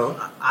 and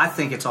so I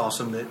think it's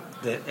awesome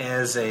that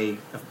as a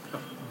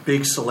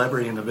big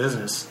celebrity in the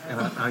business,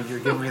 and you're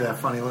giving me that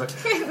funny look.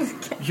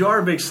 You are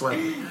a big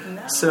celebrity.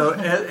 No. So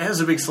as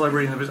a big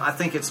celebrity in the business, I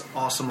think it's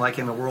awesome, like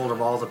in the world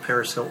of all the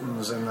Paris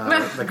Hiltons and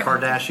the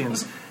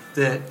Kardashians,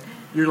 that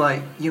you're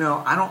like, you know,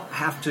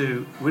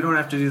 we don't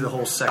have to do the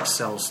whole sex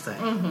sells thing.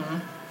 Mm-hmm.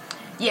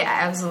 Yeah,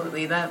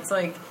 absolutely. That's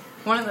like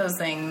one of those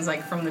things,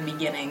 like from the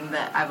beginning,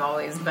 that I've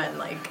always been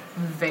like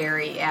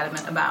very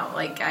adamant about.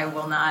 Like, I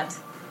will not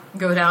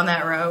go down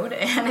that road,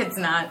 and it's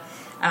not,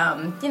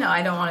 you know,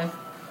 I don't want to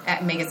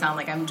make it sound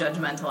like I'm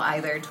judgmental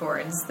either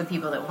towards the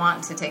people that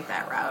want to take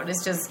that route.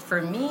 It's just,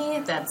 for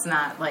me, that's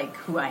not like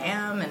who I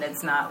am, and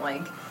it's not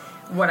like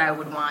what I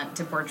would want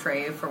to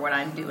portray for what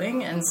I'm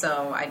doing, and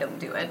so I don't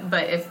do it.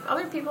 But if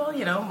other people,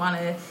 you know, want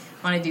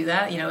to do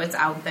that, you know, it's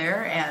out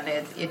there, and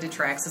it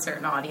attracts a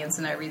certain audience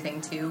and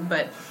everything too.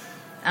 But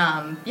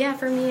yeah,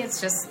 for me,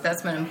 it's just,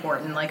 that's been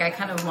important. Like, I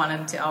kind of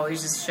wanted to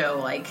always just show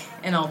like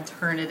an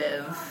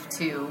alternative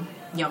to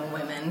young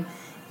women.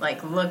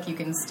 Like, look, you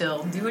can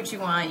still do what you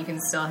want. You can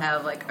still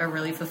have, like, a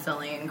really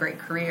fulfilling and great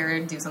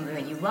career, do something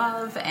that you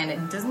love, and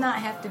it does not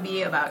have to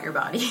be about your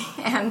body.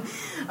 And,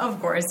 of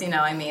course, you know,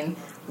 I mean,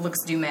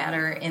 looks do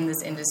matter in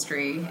this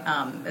industry,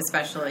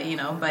 especially, you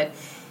know, but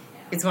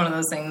it's one of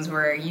those things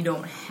where you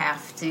don't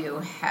have to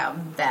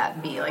have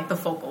that be, like, the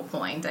focal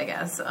point, I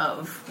guess,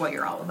 of what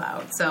you're all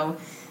about. So,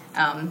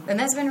 and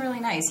that's been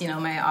really nice. You know,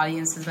 my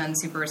audience has been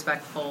super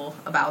respectful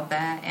about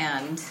that,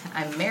 and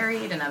I'm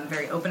married, and I'm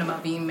very open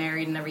about being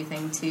married and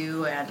everything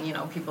too, and, you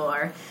know, people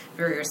are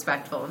very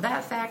respectful of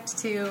that fact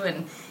too,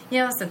 and, you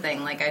know, that's the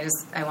thing. Like,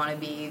 I want to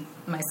be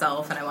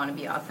myself, and I want to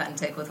be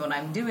authentic with what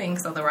I'm doing,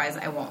 because otherwise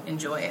I won't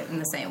enjoy it in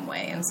the same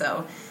way, and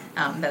so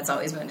that's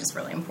always been just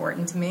really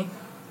important to me.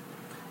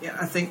 Yeah,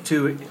 I think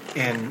too,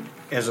 and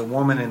as a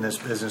woman in this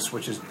business,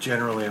 which is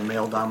generally a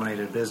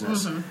male-dominated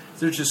business,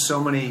 there's just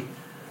so many,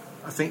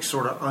 I think,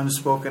 sort of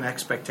unspoken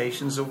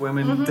expectations of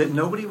women that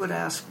nobody would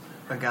ask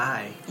a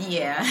guy.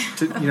 Yeah.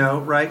 To, you know,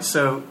 right?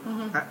 So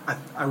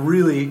I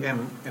really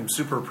am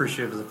super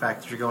appreciative of the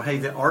fact that you're going, hey,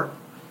 the art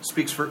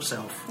speaks for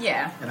itself.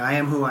 Yeah. And I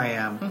am who I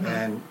am.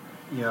 And,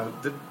 you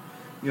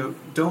know,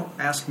 don't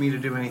ask me to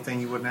do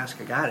anything you wouldn't ask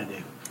a guy to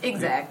do.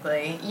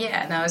 Exactly.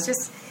 Yeah. No, it's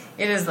just,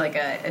 it is like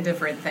a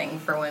different thing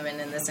for women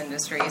in this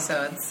industry.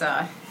 So it's,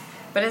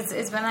 But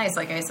it's been nice.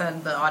 Like I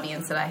said, the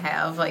audience that I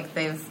have, like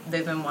they've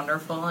been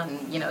wonderful,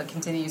 and it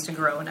continues to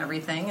grow and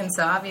everything. And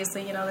so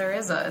obviously,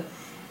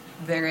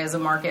 there is a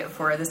market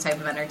for this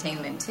type of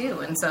entertainment too.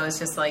 And so it's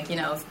just like,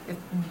 if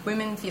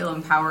women feel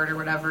empowered or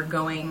whatever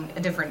going a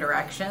different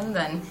direction,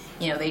 then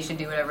they should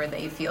do whatever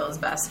they feel is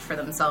best for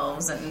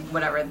themselves and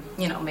whatever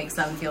makes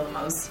them feel the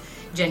most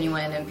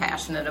genuine and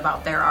passionate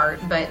about their art.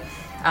 But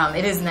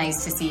it is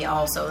nice to see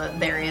also that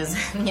there is,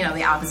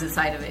 the opposite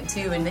side of it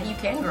too, and that you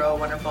can grow a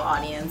wonderful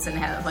audience and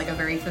have like a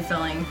very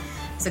fulfilling,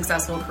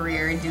 successful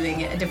career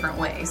doing it a different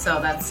way. So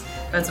that's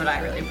what I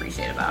really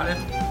appreciate about it.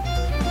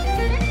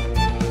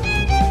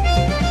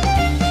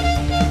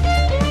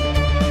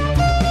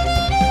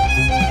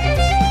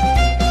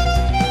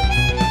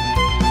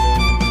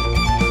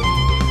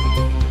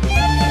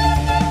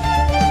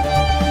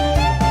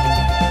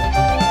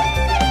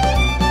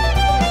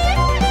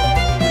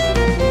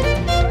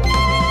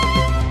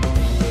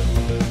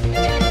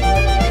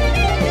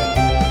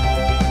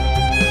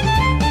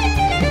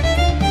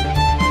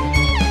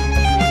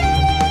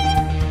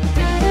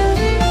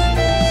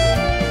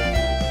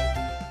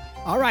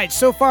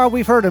 So far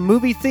we've heard a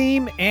movie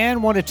theme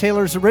and one of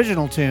Taylor's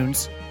original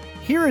tunes.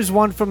 Here is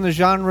one from the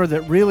genre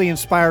that really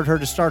inspired her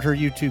to start her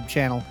YouTube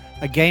channel,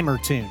 a gamer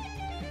tune.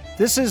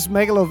 This is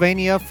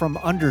Megalovania from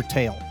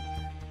Undertale.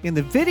 In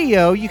the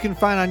video you can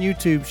find on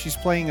YouTube, she's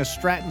playing a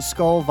Stratton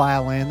Skull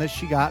violin that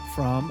she got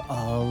from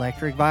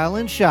Electric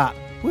Violin Shop.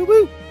 Woo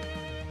woo!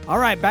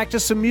 Alright, back to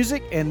some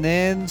music and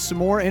then some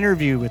more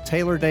interview with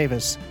Taylor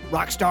Davis,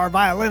 rockstar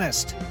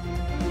violinist.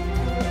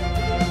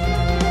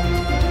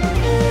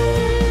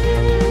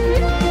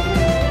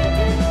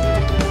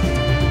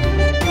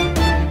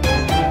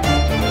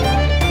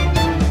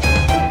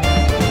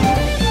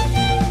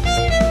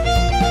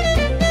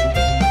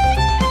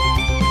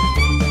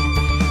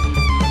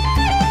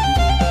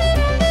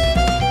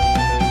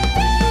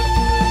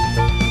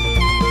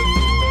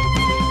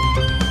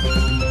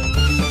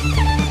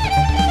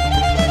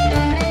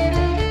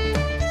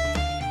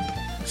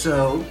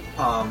 So,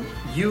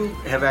 you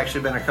have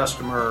actually been a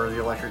customer of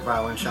the Electric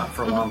Violin Shop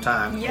for a long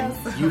time. Yes.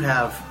 And you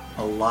have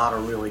a lot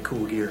of really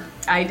cool gear.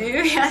 I do,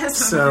 yes.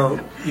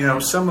 So,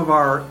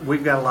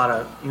 we've got a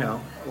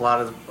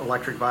lot of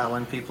electric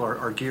violin people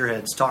are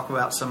gearheads. Talk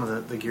about some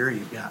of the gear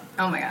you've got.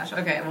 Oh my gosh.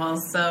 Okay, well,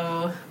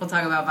 so we'll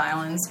talk about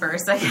violins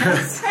first, I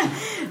guess.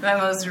 My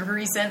most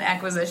recent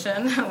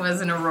acquisition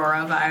was an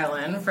Aurora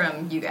violin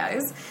from you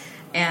guys.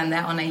 And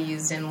that one I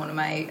used in one of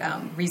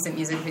my recent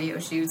music video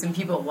shoots, and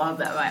people love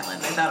that violin.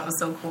 They thought it was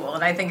so cool,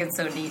 and I think it's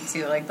so neat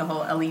too. Like the whole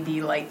LED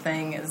light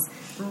thing is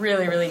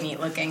really, really neat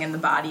looking, and the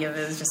body of it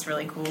is just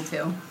really cool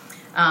too.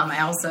 I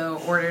also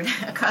ordered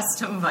a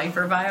custom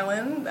Viper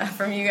violin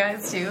from you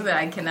guys too that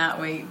I cannot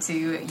wait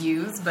to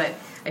use, but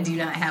I do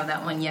not have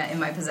that one yet in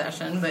my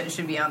possession, but it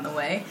should be on the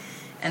way.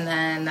 And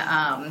then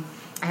I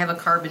have a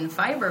carbon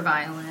fiber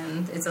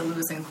violin. It's a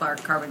Lewis and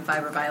Clark carbon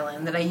fiber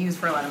violin that I use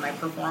for a lot of my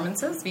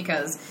performances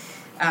because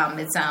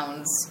it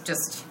sounds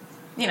just,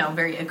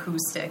 very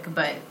acoustic,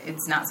 but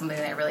it's not something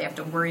that I really have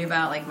to worry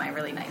about. Like my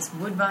really nice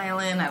wood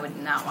violin, I would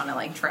not want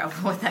to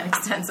travel with that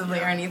extensively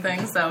or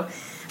anything. So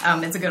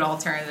it's a good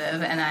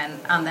alternative. And then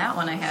on that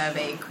one, I have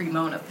a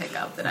Cremona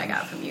pickup that I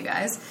got from you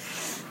guys.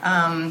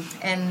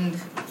 And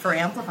for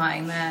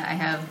amplifying that, I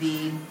have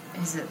the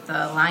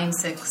Line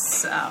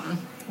 6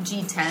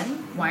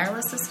 G10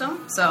 wireless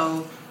system.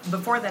 So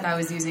before that, I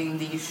was using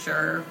the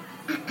Shure,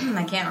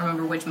 I can't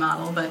remember which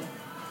model, but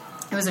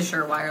it was a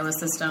Shure wireless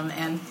system,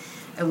 and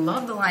I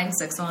love the Line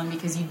 6 one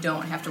because you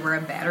don't have to wear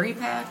a battery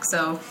pack.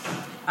 So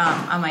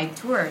on my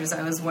tours,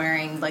 I was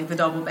wearing the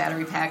double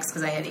battery packs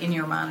because I had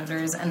in-ear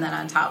monitors, and then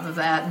on top of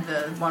that,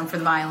 the one for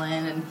the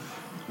violin.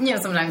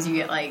 And sometimes you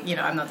get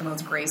I'm not the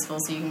most graceful,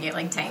 so you can get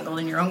tangled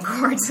in your own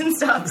cords and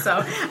stuff.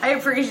 So I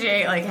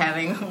appreciate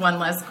having one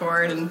less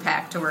cord and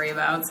pack to worry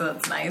about. So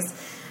that's nice.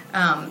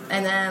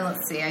 And then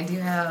let's see, I do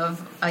have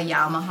a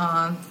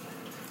Yamaha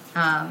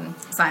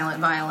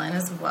silent violin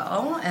as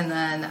well, and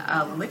then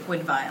a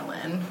liquid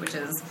violin, which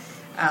is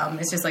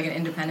it's just an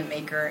independent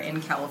maker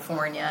in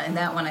California, and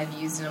that one I've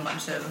used in a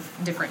bunch of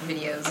different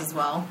videos as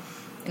well,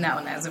 and that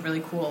one has a really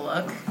cool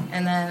look.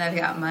 And then I've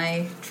got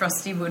my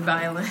trusty wood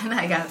violin.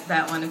 I got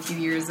that one a few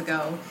years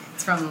ago.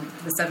 It's from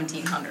the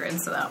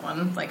 1700s, so that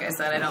one, like I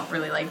said, I don't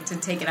really like to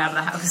take it out of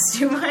the house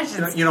too much.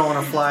 You don't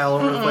want to fly all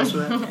over the place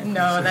with it?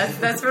 No,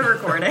 that's for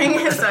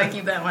recording, so I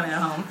keep that one at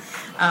home.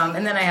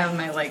 And then I have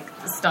my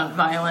stunt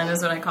violin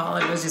is what I call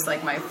it. It was just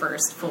my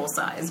first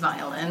full-size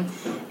violin,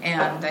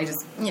 and I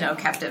just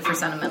kept it for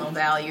sentimental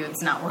value.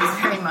 It's not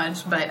worth very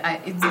much, but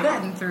it's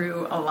been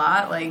through a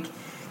lot.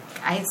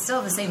 I still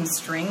have the same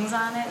strings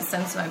on it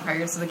since my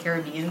Pirates of the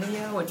Caribbean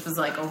video, which was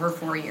over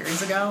 4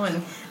 years ago,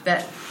 and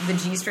that the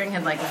G string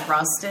had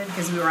rusted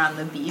because we were on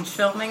the beach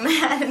filming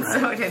that, and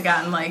so it had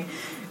gotten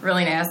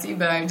really nasty.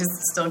 But I just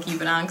still keep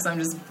it on because I'm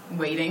just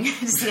waiting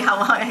to see how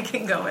long I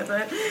can go with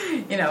it.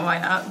 Why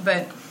not?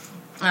 But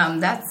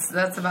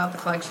That's about the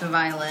collection of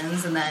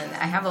violins, and then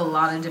I have a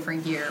lot of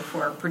different gear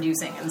for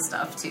producing and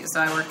stuff too. So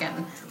I work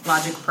in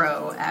Logic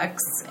Pro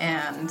X,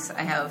 and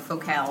I have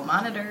Focal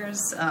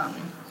monitors, an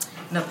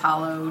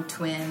Apollo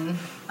Twin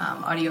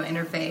audio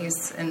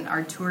interface, an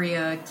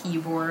Arturia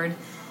keyboard,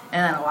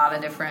 and then a lot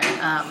of different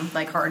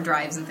like hard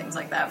drives and things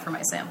like that for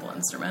my sample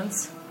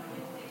instruments.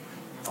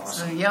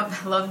 Awesome. So,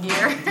 yep, love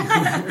gear.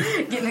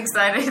 Getting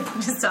excited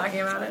just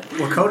talking about it.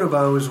 Well,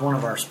 Kodabow is one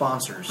of our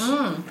sponsors.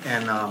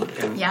 And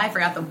Yeah, I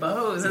forgot the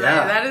bows. Yeah.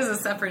 That is a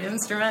separate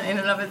instrument in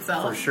and of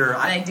itself. For sure.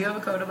 And I do have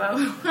a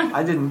Kodabow.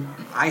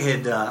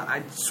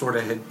 I sort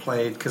of had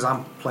played, because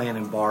I'm playing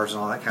in bars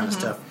and all that kind of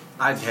stuff.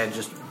 I'd had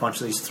just a bunch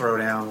of these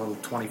throwdown little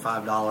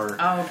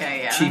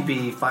 $25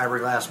 cheapy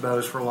fiberglass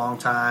bows for a long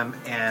time,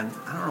 and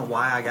I don't know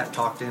why I got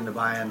talked into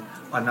buying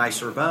a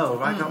nicer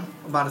bow. I got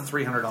about a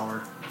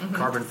 $300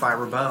 carbon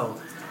fiber bow,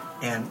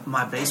 and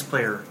my bass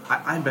player,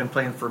 I'd been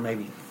playing for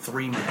maybe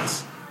 3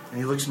 minutes, and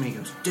he looks at me and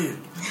goes, "Dude,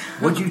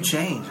 what'd you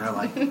change?"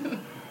 And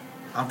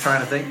I'm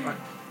trying to think.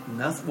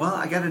 Nothing. Well,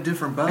 I got a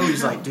different bow.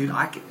 He's like, "Dude,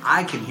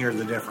 I can hear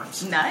the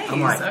difference." Nice. I'm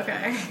like,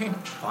 okay.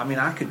 I mean,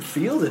 I could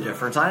feel the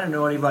difference. I didn't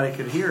know anybody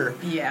could hear.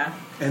 Yeah.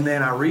 And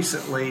then I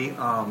recently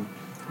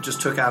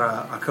just took out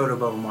a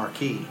Kodabow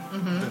Marquis,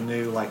 the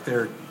new, like,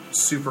 they're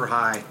super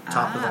high,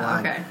 top of the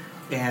line. Okay.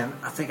 And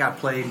I think I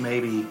played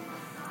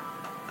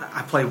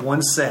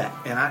one set,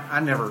 and I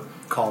never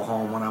call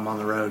home when I'm on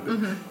the road,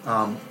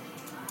 but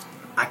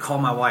I call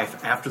my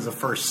wife after the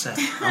first set.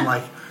 I'm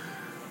like,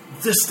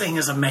 "This thing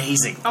is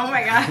amazing." Oh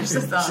my gosh,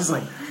 that's awesome. She's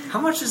like,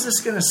 "How much is this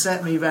going to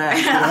set me back?"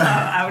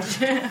 Ouch.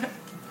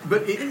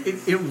 But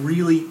it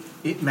really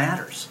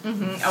matters. Oh,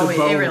 The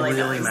bow it really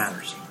does.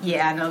 matters.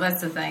 Yeah, no,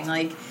 that's the thing.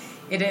 Like,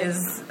 it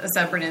is a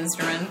separate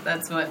instrument.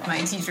 That's what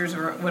my teachers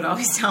would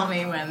always tell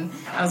me when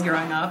I was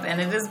growing up, and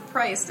it is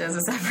priced as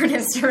a separate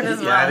instrument as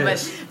well. it But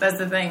is. that's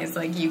the thing. It's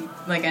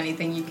like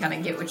anything, you kind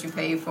of get what you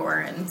pay for,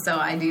 and so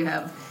I do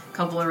have a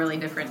couple of really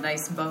different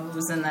nice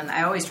bows, and then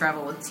I always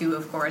travel with 2,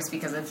 of course,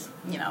 because if,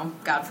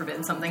 God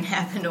forbid something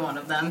happened to one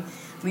of them,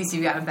 at least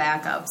you've got a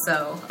backup.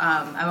 So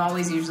I'm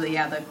always usually,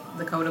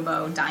 the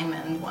Kodabow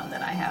Diamond one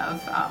that I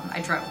have,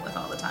 I travel with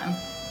all the time.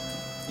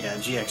 Yeah,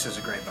 GX is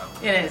a great bow.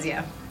 It is,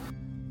 yeah.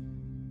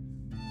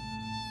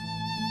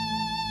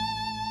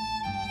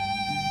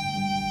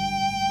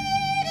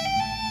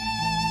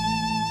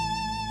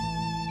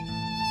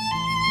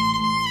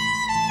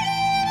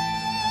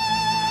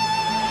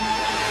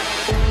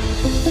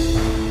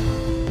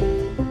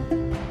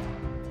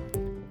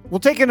 We'll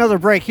take another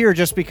break here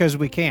just because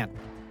we can.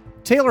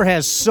 Taylor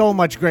has so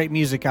much great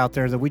music out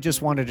there that we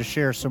just wanted to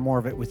share some more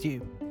of it with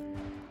you.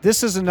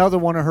 This is another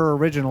one of her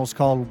originals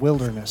called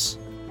Wilderness.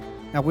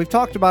 Now, we've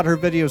talked about her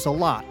videos a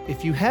lot.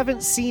 If you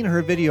haven't seen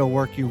her video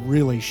work, you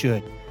really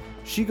should.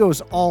 She goes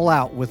all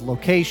out with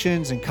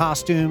locations and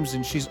costumes,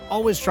 and she's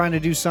always trying to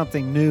do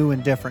something new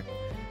and different.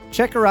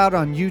 Check her out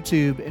on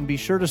YouTube and be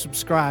sure to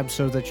subscribe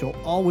so that you'll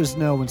always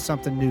know when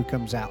something new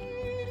comes out.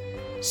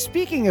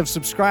 Speaking of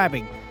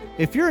subscribing,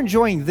 if you're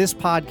enjoying this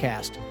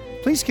podcast,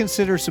 please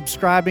consider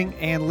subscribing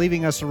and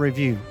leaving us a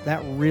review.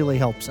 That really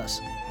helps us.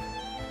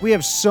 We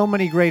have so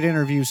many great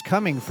interviews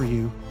coming for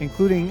you,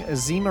 including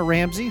Azima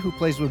Ramsey, who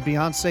plays with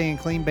Beyonce and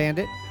Clean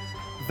Bandit,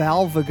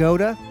 Val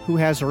Vagoda, who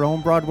has her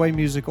own Broadway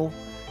musical,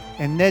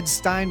 and Ned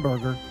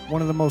Steinberger,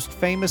 one of the most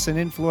famous and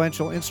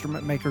influential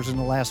instrument makers in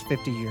the last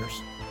 50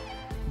 years.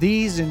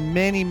 These and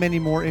many, many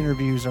more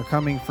interviews are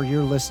coming for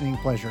your listening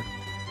pleasure.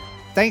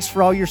 Thanks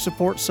for all your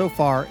support so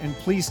far, and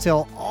please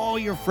tell all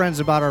your friends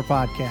about our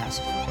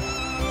podcast.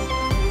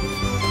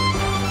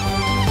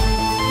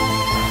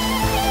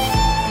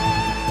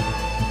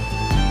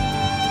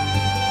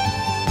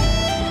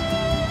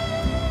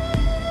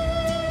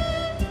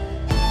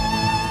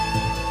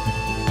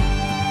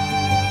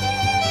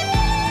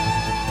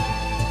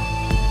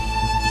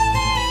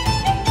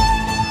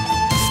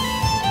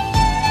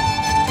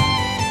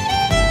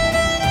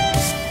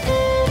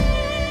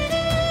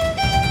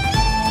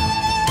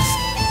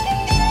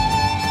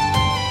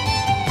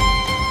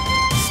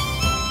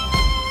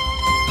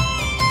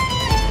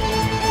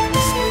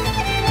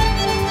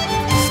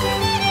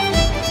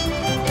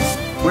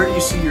 Where do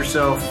you see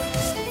yourself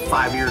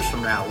 5 years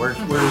from now? Where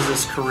does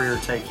this career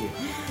take you?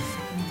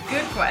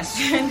 Good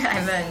question.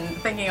 I've been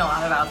thinking a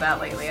lot about that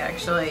lately,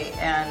 actually,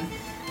 and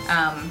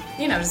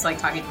just like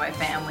talking to my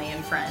family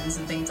and friends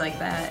and things like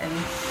that. And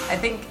I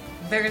think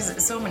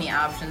there's so many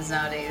options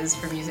nowadays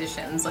for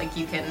musicians. Like,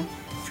 you can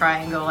try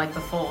and go like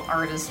the full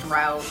artist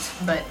route,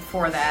 but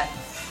for that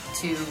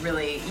to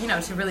really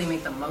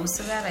make the most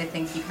of that, I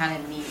think you kind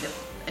of need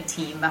a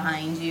team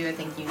behind you. I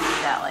think you need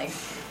that like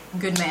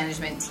good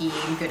management team,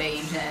 good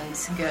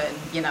agent, good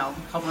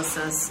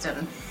publicist,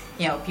 and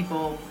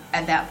people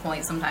at that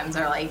point sometimes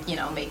are like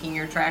making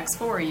your tracks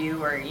for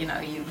you, or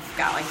you've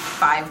got like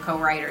 5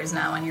 co-writers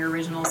now on your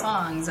original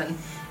songs, and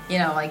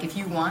like if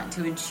you want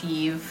to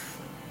achieve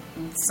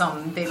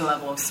some big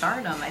level of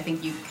stardom, I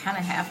think you kind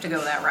of have to go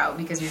that route,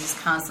 because you're just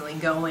constantly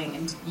going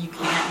and you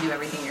can't do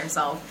everything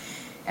yourself.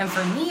 And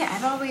for me,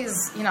 I've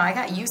always, I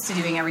got used to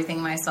doing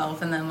everything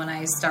myself. And then when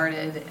I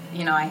started,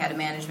 I had a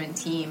management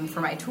team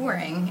for my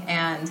touring.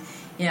 And,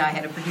 I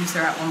had a producer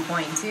at one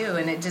point, too.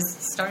 And it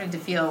just started to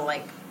feel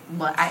like,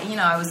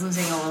 I was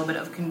losing a little bit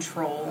of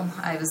control.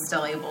 I was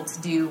still able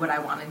to do what I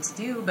wanted to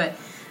do, but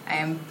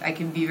I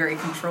can be very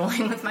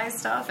controlling with my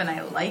stuff. And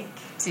I like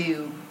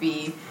to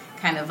be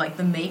kind of like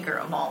the maker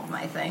of all of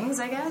my things,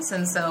 I guess.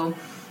 And so...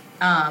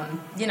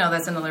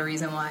 that's another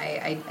reason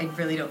why I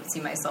really don't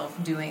see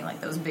myself doing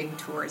like those big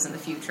tours in the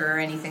future or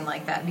anything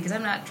like that, because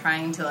I'm not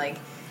trying to like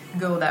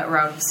go that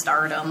route of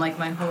stardom. Like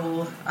my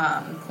whole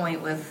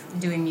point with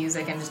doing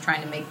music and just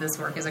trying to make this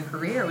work as a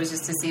career was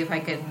just to see if I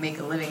could make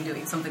a living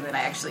doing something that I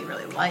actually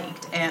really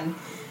liked. And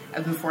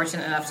I've been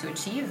fortunate enough to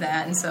achieve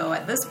that. And so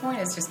at this point,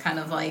 it's just kind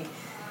of like,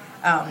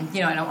 I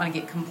don't want to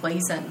get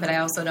complacent, but I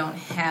also don't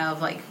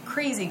have like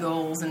crazy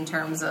goals in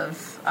terms of,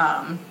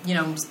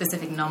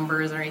 specific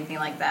numbers or anything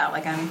like that.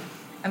 Like I'm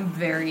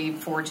very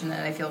fortunate.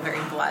 I feel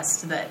very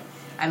blessed that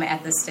I'm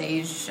at this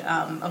stage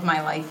of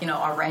my life,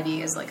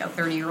 already as like a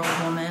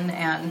 30-year-old woman.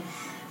 And,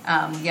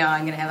 I'm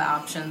going to have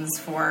options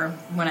for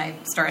when I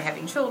start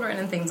having children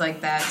and things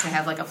like that to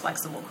have like a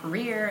flexible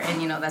career.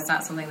 And, that's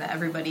not something that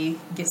everybody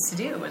gets to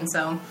do. And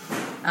so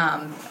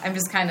I'm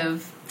just kind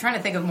of trying to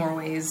think of more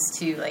ways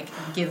to like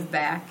give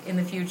back in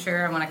the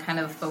future. I want to kind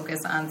of focus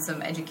on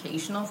some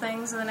educational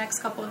things in the next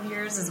couple of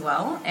years as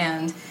well.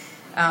 And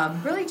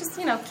really just,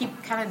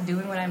 keep kind of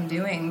doing what I'm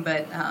doing.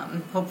 But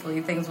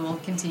hopefully things will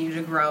continue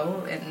to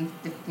grow. And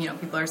if,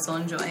 people are still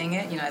enjoying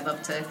it, I'd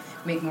love to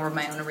make more of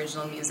my own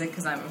original music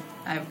because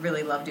I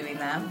really love doing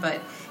that.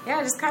 But,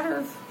 yeah, just kind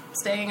of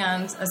staying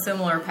on a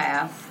similar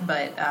path,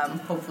 but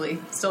hopefully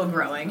still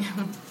growing.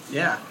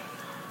 Yeah.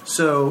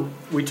 So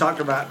we talked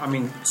about,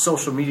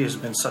 social media has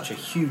been such a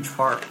huge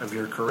part of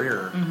your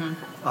career.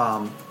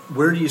 Mm-hmm.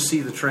 Where do you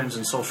see the trends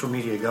in social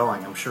media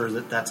going? I'm sure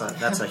that's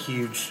a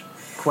huge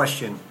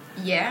question.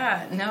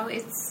 Yeah, no,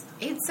 it's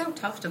so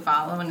tough to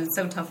follow and it's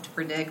so tough to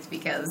predict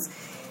because,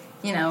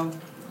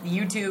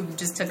 YouTube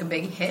just took a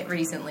big hit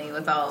recently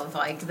with all of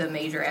like the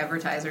major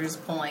advertisers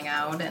pulling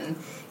out, and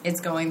it's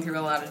going through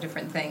a lot of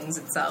different things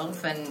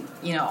itself. And,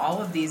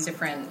 all of these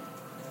different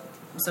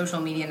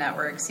social media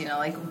networks,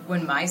 like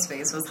when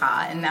MySpace was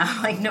hot and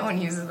now like no one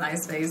uses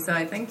MySpace. So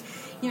I think,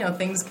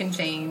 things can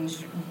change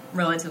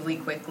relatively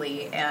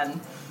quickly,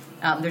 and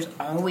there's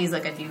always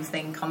like a new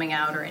thing coming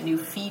out or a new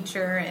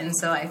feature. And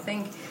so I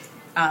think,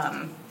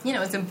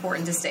 it's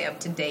important to stay up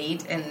to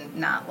date and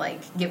not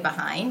like get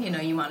behind.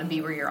 You want to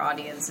be where your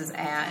audience is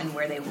at and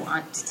where they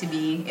want to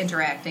be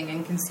interacting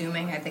and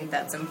consuming. I think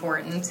that's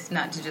important,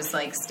 not to just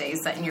like stay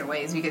set in your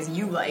ways because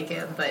you like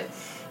it, but,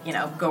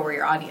 go where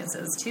your audience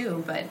is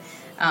too. But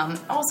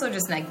also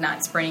just like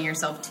not spreading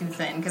yourself too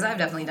thin, because I've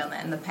definitely done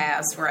that in the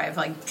past where I've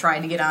like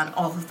tried to get on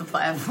all of the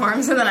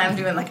platforms and then I'm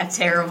doing like a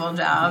terrible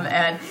job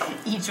at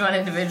each one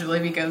individually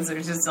because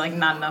there's just like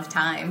not enough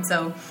time.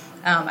 So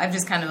I've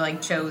just kind of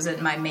like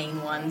chosen my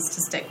main ones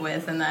to stick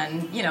with, and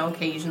then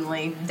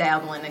occasionally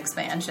dabble in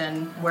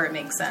expansion where it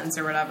makes sense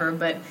or whatever.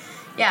 But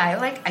yeah,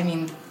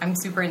 I'm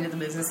super into the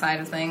business side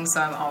of things,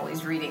 so I'm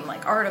always reading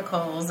like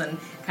articles and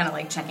kind of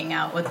like checking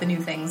out what the new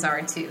things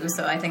are too.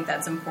 So I think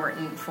that's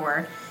important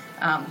for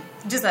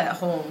just that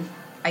whole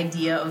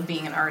idea of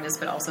being an artist,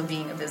 but also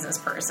being a business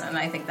person.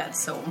 I think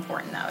that's so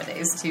important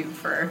nowadays too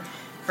for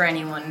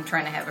anyone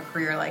trying to have a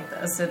career like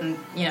this. And,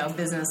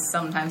 business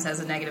sometimes has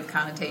a negative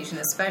connotation,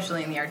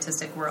 especially in the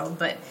artistic world,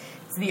 but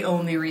it's the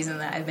only reason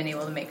that I've been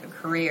able to make a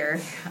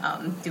career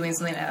doing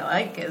something that I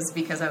like is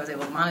because I was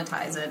able to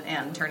monetize it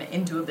and turn it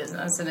into a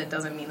business. And it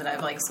doesn't mean that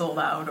I've like sold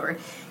out or,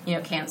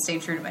 can't stay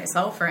true to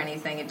myself or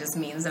anything. It just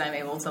means that I'm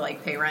able to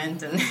like pay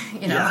rent and,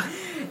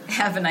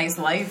 have a nice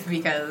life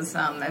because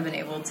I've been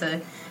able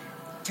to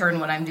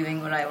turn what I'm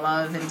doing, what I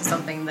love, into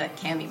something that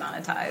can be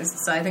monetized.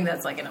 So I think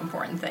that's like an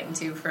important thing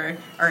too for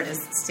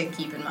artists to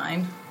keep in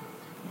mind.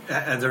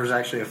 And there was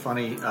actually a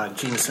funny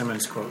Gene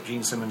Simmons quote.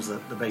 Gene Simmons,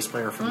 the bass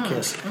player from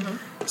Kiss,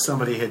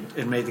 somebody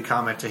had made the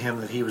comment to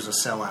him that he was a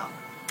sellout.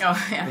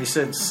 Oh, yeah. He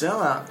said,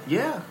 sellout?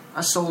 Yeah.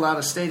 I sold out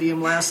a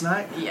stadium last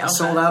night. Yeah, I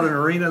sold out an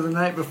arena the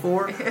night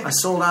before. I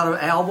sold out of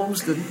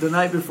albums the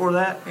night before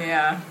that.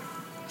 Yeah.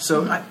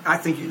 So I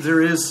think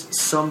there is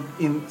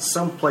in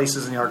some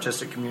places in the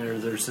artistic community,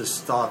 there's this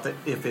thought that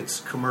if it's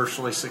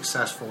commercially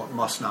successful, it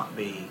must not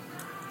be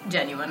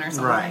genuine or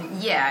something. Right.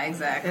 Yeah,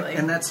 exactly.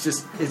 And it's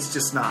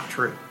just not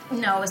true.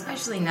 No,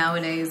 especially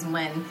nowadays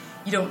when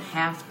you don't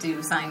have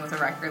to sign with a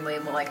record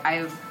label. Like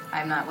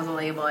I'm not with a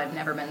label. I've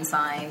never been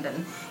signed.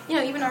 And,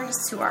 even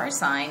artists who are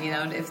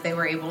signed, if they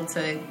were able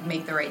to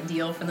make the right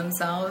deal for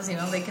themselves,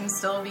 they can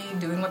still be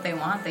doing what they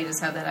want. They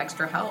just have that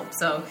extra help.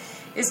 So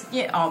it's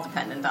all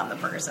dependent on the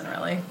person,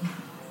 really.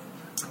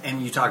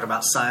 And you talk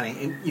about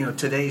signing. And,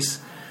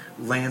 today's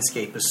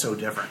landscape is so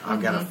different.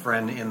 I've got a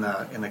friend in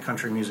the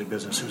country music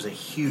business who's a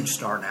huge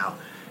star now,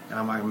 and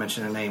I'm not going to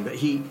mention a name, but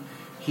he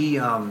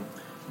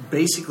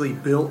basically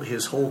built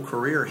his whole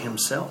career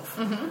himself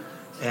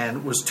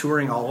and was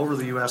touring all over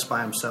the U.S.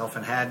 by himself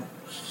and had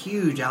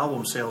huge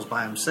album sales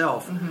by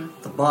himself,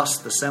 the bus,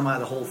 the semi,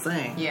 the whole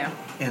thing. Yeah.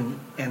 And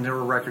there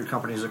were record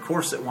companies, of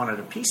course, that wanted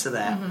a piece of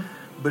that.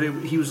 But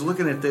he was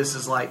looking at this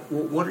as like,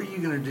 well, what are you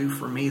going to do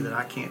for me that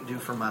I can't do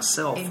for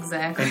myself?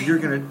 Exactly. And you're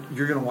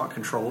gonna want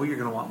control. You're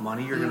gonna want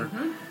money. You're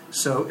gonna.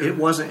 So it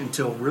wasn't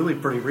until really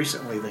pretty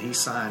recently that he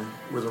signed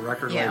with a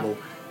record label,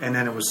 and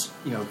then it was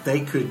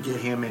they could get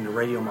him into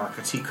radio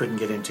markets he couldn't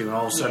get into, and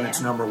all of a sudden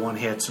it's #1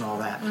 hits and all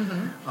that.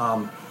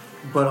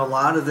 But a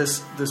lot of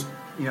this.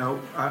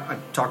 I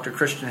talked to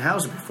Christian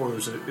Hauser before. Who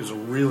is a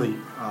really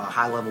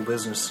high level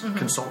business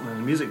consultant in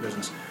the music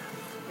business,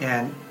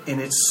 and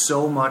it's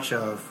so much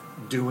of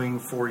doing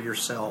for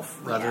yourself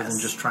rather than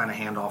just trying to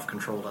hand off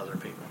control to other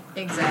people.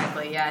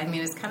 Exactly. Yeah. I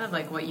mean, it's kind of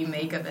like what you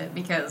make of it,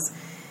 because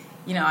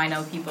I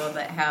know people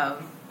that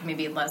have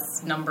maybe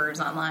less numbers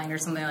online or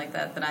something like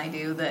that than I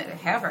do that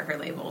have record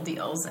label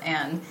deals,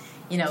 and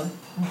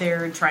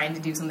they're trying to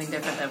do something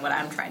different than what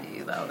I'm trying to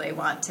do, though. They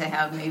want to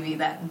have maybe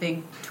that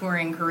big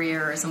touring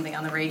career or something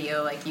on the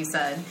radio, like you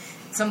said,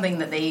 something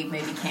that they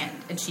maybe can't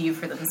achieve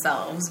for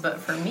themselves.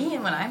 But for me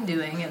and what I'm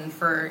doing, and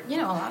for, a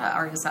lot of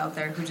artists out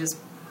there who just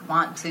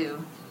want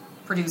to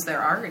produce their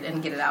art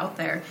and get it out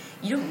there,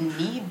 you don't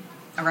need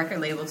a record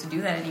label to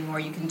do that anymore.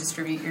 You can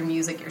distribute your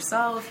music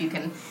yourself, you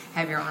can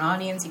have your own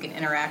audience, you can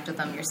interact with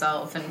them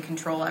yourself and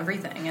control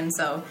everything. And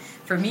so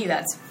for me,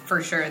 that's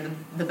for sure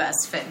the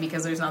best fit,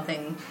 because there's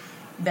nothing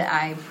that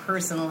I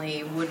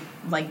personally would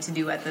like to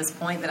do at this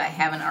point that I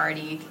haven't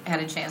already had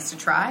a chance to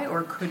try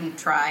or couldn't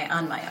try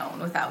on my own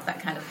without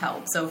that kind of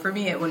help. So for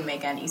me, it wouldn't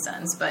make any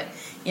sense, but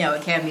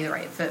it can be the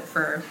right fit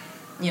for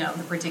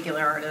the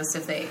particular artist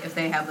if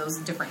they have those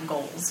different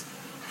goals.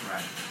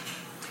 Right.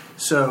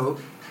 So,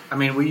 I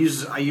mean,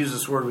 I used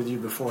this word with you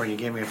before, and you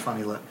gave me a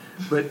funny look.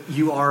 But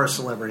you are a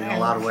celebrity in a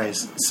lot of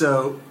ways.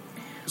 So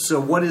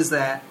what is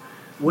that?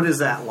 What is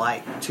that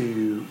like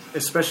to,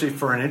 especially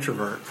for an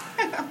introvert,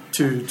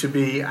 to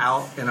be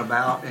out and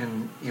about,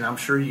 and I'm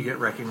sure you get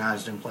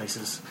recognized in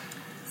places.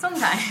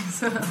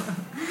 Sometimes,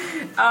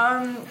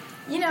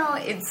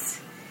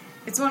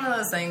 it's one of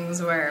those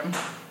things where.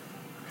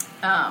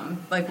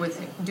 Like with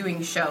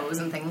doing shows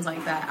and things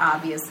like that,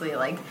 obviously,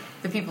 like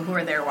the people who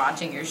are there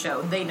watching your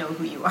show, they know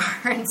who you are,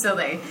 and so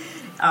they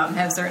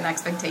have certain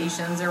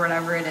expectations or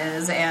whatever it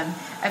is. And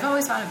I've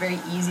always found it very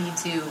easy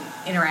to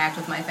interact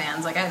with my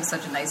fans. Like, I have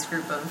such a nice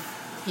group of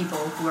people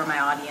who are my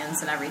audience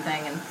and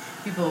everything, and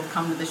people have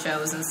come to the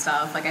shows and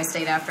stuff. Like, I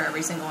stayed after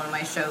every single one of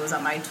my shows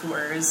on my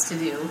tours to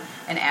do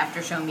an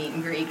after-show meet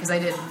and greet, because I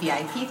did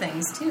VIP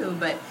things too,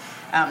 but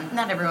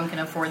not everyone can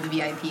afford the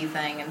VIP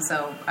thing, and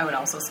so I would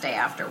also stay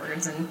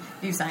afterwards and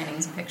do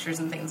signings and pictures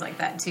and things like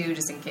that too,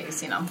 just in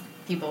case,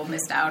 people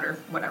missed out or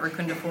whatever,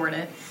 couldn't afford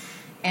it.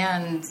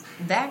 And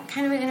that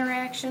kind of an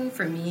interaction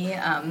for me,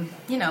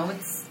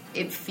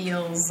 it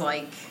feels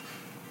like,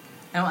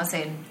 I don't want to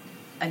say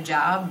a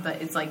job,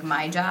 but it's like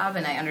my job,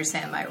 and I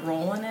understand my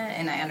role in it,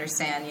 and I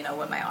understand,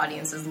 what my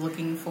audience is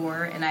looking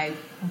for, and I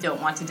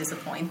don't want to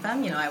disappoint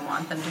them. I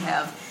want them to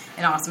have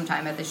an awesome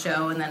time at the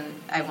show, and then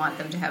I want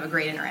them to have a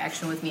great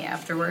interaction with me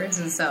afterwards.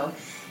 And so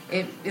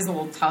it is a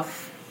little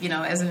tough,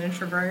 as an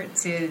introvert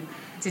to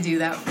do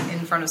that in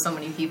front of so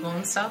many people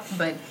and stuff,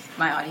 but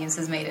my audience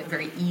has made it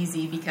very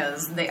easy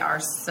because they are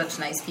such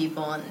nice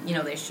people, and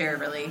they share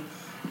really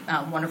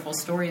wonderful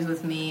stories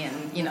with me,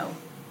 and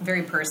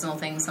very personal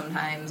things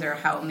sometimes, or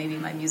how maybe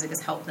my music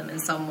has helped them in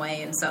some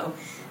way. And so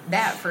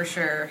that for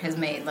sure has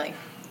made like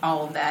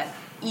all of that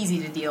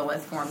easy to deal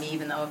with for me,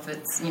 even though if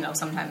it's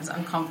sometimes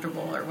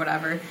uncomfortable or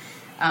whatever.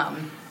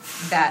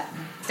 That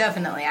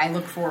definitely, I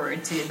look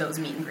forward to those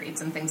meet and greets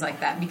and things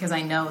like that, because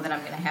I know that I'm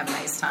going to have a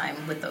nice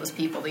time with those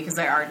people, because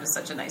they are just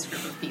such a nice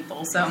group of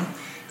people. So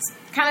it's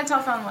kind of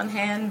tough on one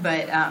hand,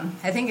 but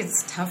I think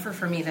it's tougher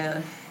for me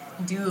to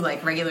do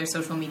like regular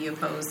social media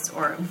posts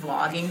or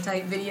vlogging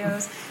type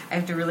videos. I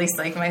have to really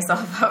psych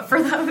myself up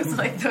for those.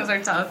 Like, those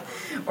are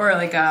tough. Or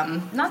like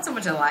not so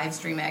much a live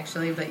stream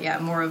actually, but yeah,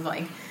 more of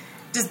like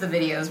just the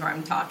videos where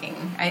I'm talking.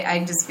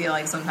 I just feel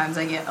like sometimes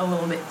I get a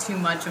little bit too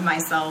much of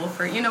myself,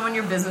 or when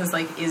your business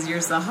like is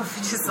yourself,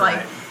 just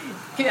like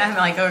I'm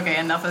like, okay,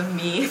 enough of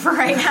me for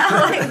right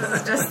now. Like,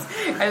 this is just,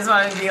 I just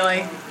want to be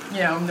like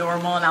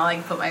normal, and I'll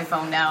like put my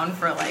phone down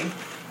for like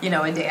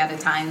a day at a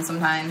time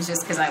sometimes,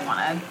 just because I want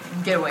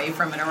to get away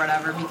from it or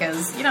whatever,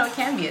 because it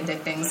can be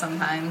addicting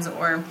sometimes,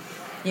 or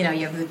you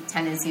have the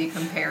tendency to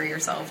compare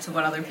yourself to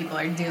what other people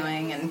are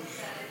doing, and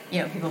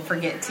people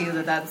forget too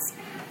that that's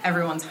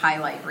everyone's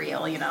highlight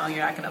reel. You're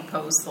not going to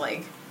post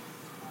like,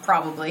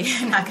 probably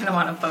not going to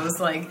want to post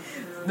like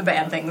the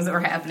bad things that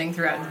were happening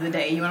throughout the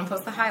day. You want to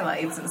post the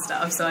highlights and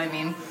stuff. So I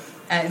mean,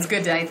 it's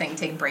good to, I think,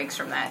 take breaks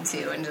from that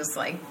too, and just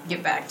like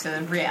get back to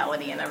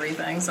reality and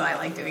everything. So I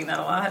like doing that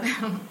a lot.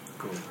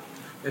 Cool.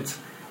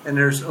 And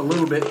there's a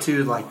little bit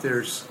too, like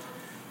there's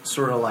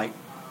sort of like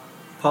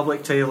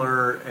public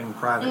Taylor and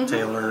private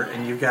Taylor,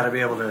 and you've got to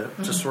be able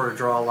to sort of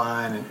draw a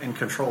line and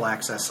control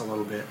access a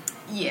little bit.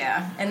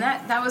 Yeah, and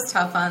that was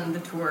tough on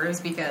the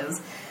tours,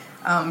 because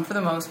for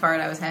the most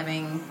part I was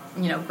having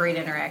great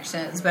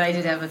interactions, but I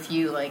did have a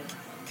few like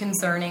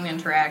concerning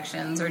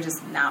interactions or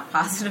just not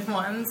positive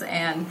ones.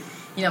 And,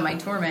 you know, my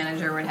tour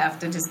manager would have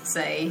to just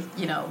say,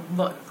 you know,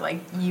 look, like,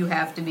 you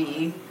have to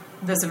be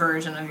this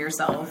version of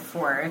yourself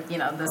for, you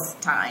know, this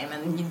time,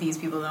 and these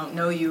people don't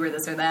know you or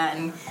this or that.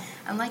 And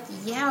I'm like,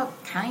 yeah,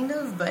 kind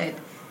of, but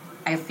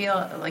I feel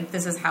like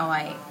this is how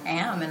I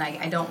am, and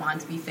I don't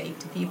want to be fake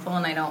to people,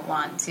 and I don't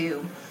want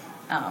to,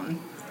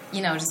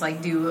 you know, just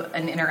like do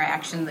an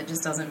interaction that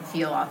just doesn't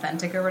feel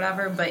authentic or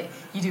whatever. But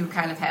you do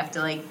kind of have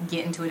to like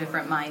get into a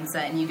different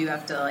mindset, and you do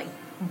have to like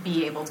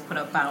be able to put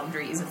up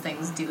boundaries if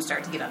things do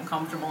start to get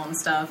uncomfortable and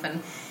stuff.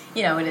 And,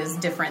 you know, it is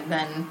different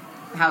than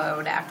how I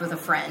would act with a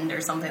friend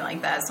or something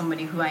like that,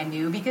 somebody who I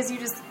knew, because you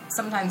just,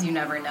 sometimes you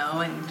never know,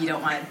 and you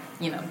don't want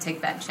to, you know,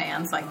 take that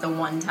chance, like the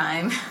one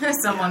time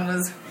someone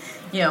was,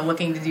 you know,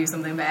 looking to do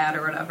something bad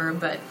or whatever.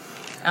 But,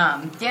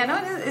 yeah, no,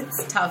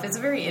 it's tough. It's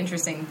a very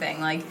interesting thing,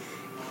 like,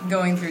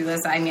 going through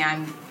this. I mean,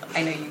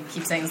 I know you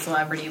keep saying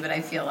celebrity, but I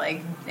feel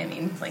like, I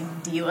mean,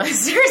 like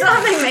D-list or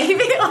something,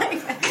 maybe,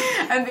 like,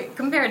 I mean,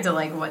 compared to,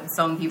 like, what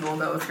some people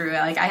go through.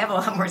 Like, I have a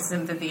lot more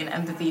sympathy and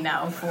empathy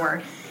now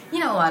for, you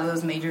know, a lot of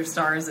those major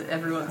stars that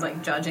everyone's,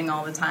 like, judging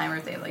all the time, or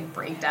if they have, like,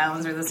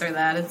 breakdowns or this or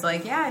that. It's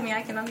like, yeah, I mean,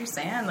 I can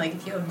understand. Like,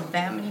 if you have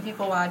that many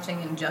people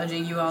watching and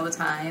judging you all the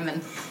time,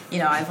 and, you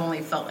know, I've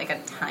only felt like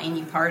a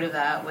tiny part of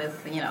that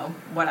with, you know,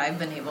 what I've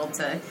been able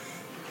to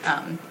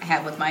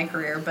have with my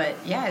career. But,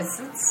 yeah,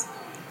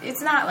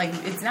 it's not, like,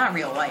 it's not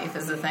real life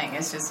is the thing.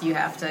 It's just you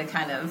have to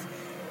kind of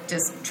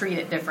just treat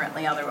it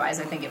differently. Otherwise,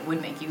 I think it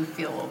would make you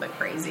feel a little bit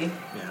crazy.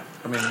 Yeah.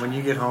 I mean, when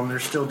you get home,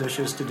 there's still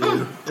dishes to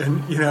do.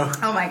 And, you know.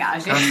 Oh, my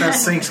gosh. That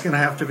sink's going to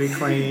have to be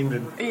cleaned.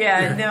 And,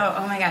 yeah, no.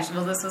 Oh, my gosh.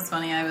 Well, this was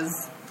funny. I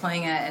was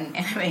playing at an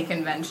anime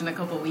convention a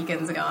couple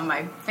weekends ago, and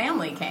my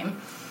family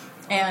came.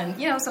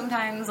 And, you know,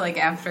 sometimes, like,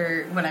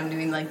 after, when I'm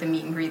doing, like, the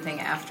meet and greet thing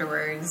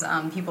afterwards,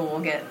 people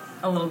will get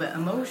a little bit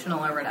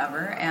emotional or whatever.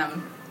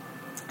 And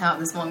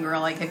this one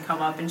girl, like, had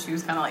come up, and she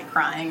was kind of, like,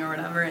 crying or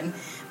whatever, and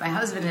my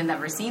husband had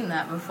never seen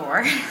that before.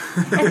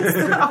 And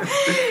so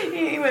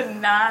he would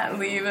not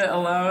leave it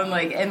alone,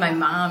 like, and my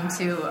mom,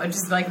 too,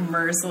 just, like,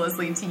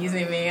 mercilessly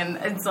teasing me, and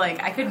it's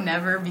like, I could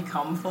never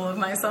become full of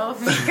myself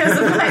because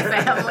of my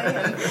family,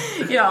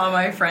 and, you know, all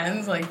my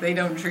friends, like, they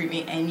don't treat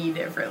me any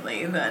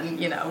differently than,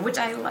 you know, which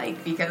I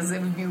like, because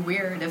it would be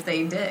weird if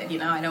they did, you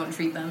know. I don't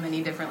treat them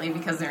any differently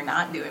because they're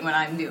not doing what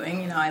I'm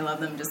doing, you know. I love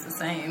them just the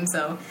same,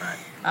 so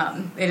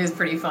it is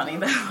pretty funny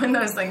that when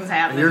those things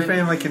happen. Your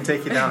family can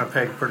take you down a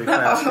peg pretty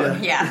fast. Oh,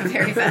 yeah,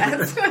 very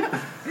fast.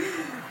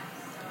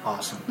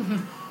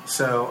 Awesome.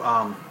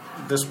 So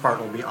this part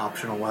will be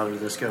optional whether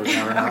this goes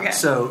out or not. Okay.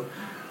 So,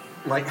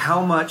 like,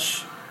 how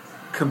much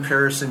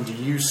comparison do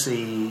you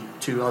see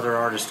to other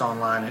artists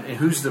online? And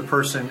who's the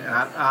person, and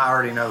I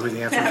already know who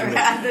the answer is. I've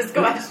got this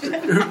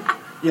question.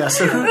 Yeah,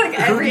 so like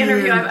every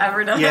interview I've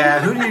ever done.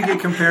 Yeah, who do you get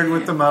compared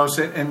with the most,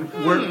 and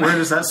where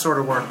does that sort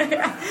of work?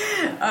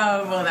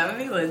 Well, that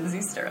would be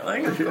Lindsay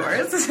Sterling, of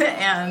course.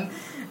 And,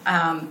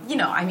 you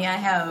know, I mean, I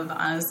have,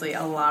 honestly,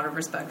 a lot of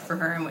respect for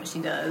her and what she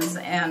does.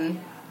 And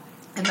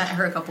I met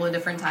her a couple of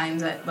different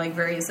times at, like,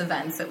 various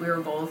events that we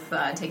were both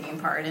taking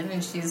part in.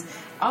 And she's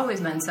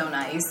always been so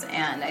nice.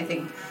 And I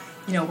think,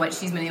 you know, what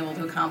she's been able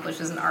to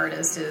accomplish as an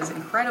artist is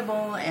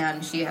incredible.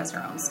 And she has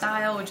her own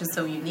style, which is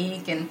so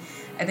unique. And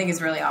I think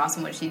it's really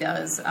awesome what she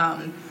does.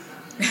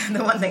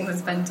 The one thing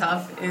that's been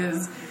tough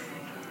is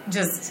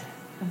just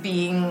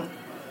being,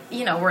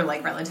 you know, we're,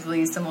 like,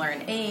 relatively similar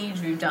in age.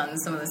 We've done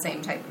some of the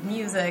same type of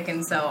music,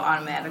 and so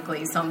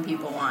automatically some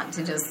people want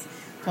to just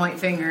point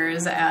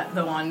fingers at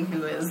the one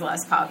who is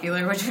less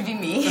popular, which would be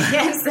me,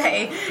 and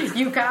say,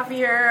 you copy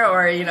her,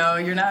 or, you know,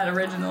 you're not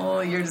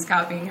original, you're just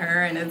copying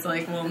her. And it's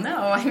like, well, no,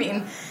 I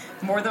mean,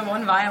 more than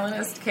one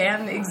violinist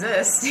can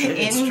exist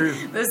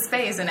in this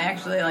space. And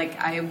actually, like,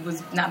 I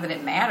was, not that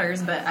it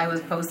matters, but I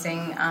was posting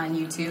on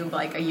YouTube,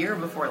 like, a year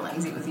before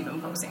Lindsay was even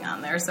posting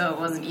on there, so it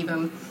wasn't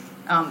even...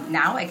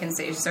 now I can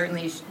say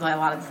certainly a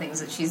lot of the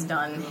things that she's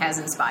done has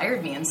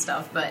inspired me and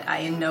stuff, but I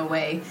in no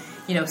way,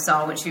 you know,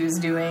 saw what she was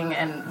doing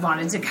and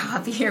wanted to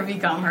copy or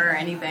become her or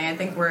anything. I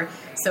think we're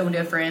so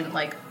different.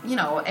 Like, you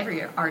know,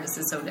 every artist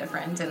is so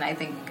different, and I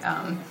think,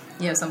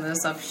 you know, some of the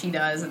stuff she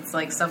does, it's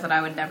like stuff that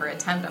I would never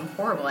attempt. I'm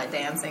horrible at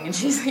dancing, and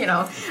she's, you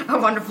know, a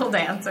wonderful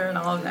dancer and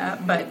all of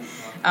that. But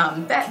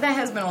that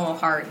has been a little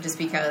hard just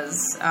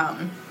because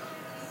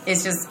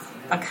it's just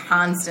a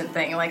constant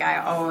thing. Like,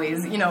 I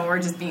always, you know,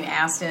 we're just being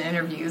asked in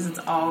interviews, it's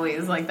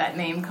always like that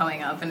name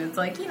coming up, and it's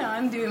like, you know,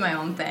 I'm doing my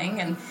own thing,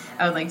 and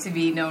I would like to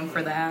be known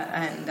for that,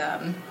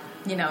 and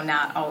you know,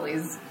 not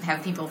always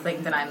have people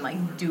think that I'm,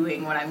 like,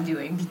 doing what I'm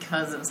doing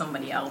because of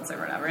somebody else or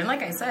whatever. And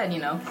like I said, you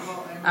know,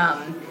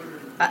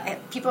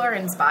 people are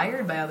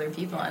inspired by other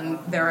people, and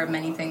there are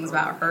many things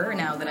about her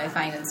now that I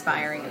find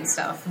inspiring and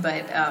stuff,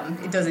 but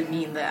it doesn't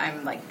mean that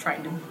I'm, like,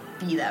 trying to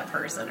be that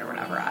person or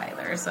whatever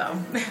either. So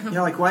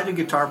yeah, like, why do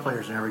guitar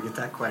players never get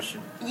that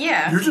question?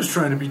 Yeah, you're just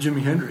trying to be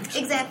Jimi Hendrix.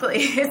 Exactly.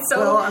 It's so,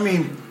 well, I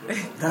mean,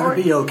 that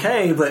would be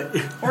okay, but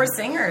or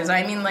singers.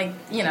 I mean, like,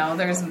 you know,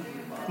 there's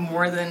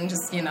more than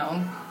just, you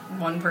know,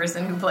 one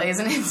person who plays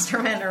an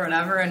instrument or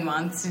whatever and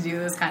wants to do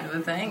this kind of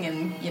a thing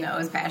and,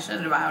 is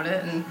passionate about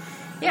it. And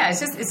yeah,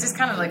 it's just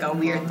kind of like a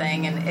weird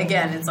thing. And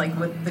again, it's like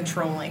with the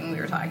trolling we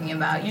were talking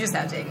about, you just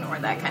have to ignore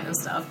that kind of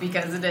stuff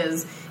because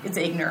it's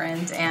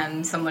ignorant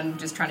and someone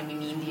just trying to be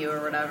mean to you or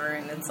whatever.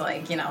 And it's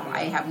like,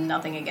 I have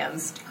nothing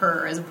against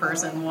her as a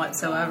person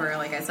whatsoever.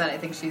 Like I said, I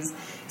think she's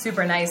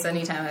super nice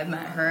anytime I've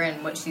met her,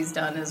 and what she's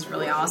done is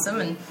really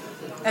awesome. And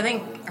I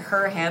think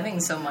her having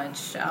so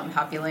much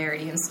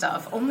popularity and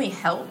stuff only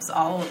helps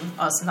all of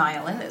us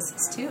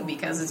violinists too,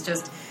 because it's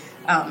just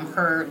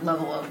her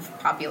level of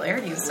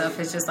popularity and stuff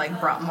has just like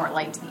brought more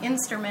light to the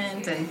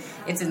instrument, and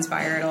it's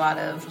inspired a lot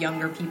of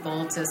younger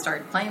people to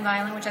start playing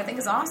violin, which I think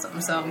is awesome.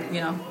 So,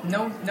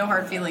 no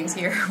hard feelings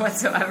here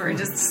whatsoever.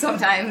 Just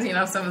sometimes,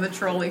 some of the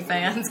trolly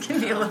fans can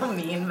be a little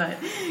mean, but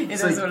it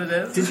is what it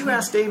is. Did you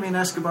ask Damien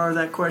Escobar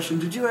that question?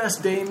 Did you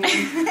ask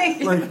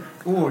Damien, like,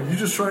 oh, you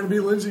just trying to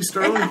be Lindsey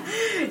Sterling?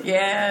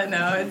 Yeah,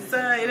 no, it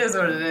is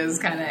what it is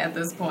kind of at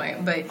this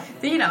point. But,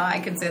 I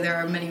could say there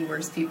are many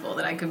worse people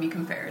that I could be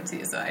compared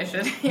to, so I should,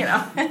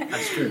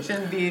 That's true.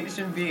 shouldn't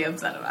be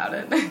upset about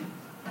it.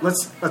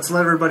 Let's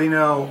let everybody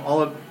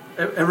know.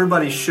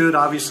 Everybody should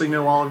obviously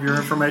know all of your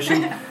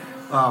information.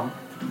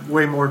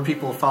 Way more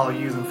people follow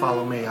you than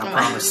follow me, I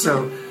promise.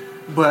 So,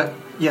 but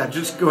yeah,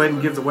 just go ahead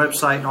and give the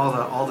website and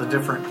all the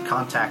different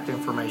contact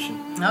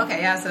information.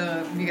 Okay, yeah.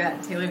 So you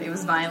got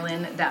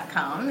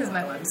TaylorDavisViolin.com is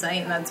my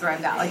website, and that's where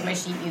I've got like my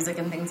sheet music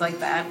and things like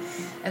that.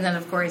 And then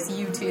of course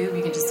YouTube,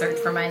 you can just search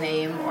for my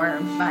name,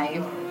 or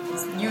my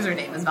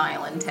username is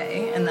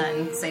Violente, and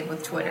then same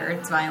with Twitter,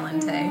 it's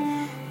Violente,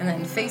 and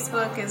then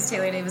Facebook is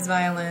Taylor Davis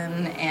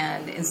Violin,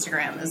 and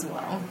Instagram as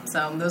well.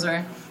 So those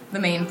are the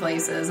main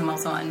places. I'm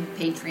also on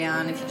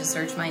Patreon if you just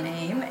search my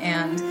name,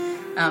 and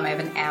I have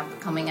an app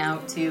coming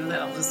out too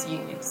that you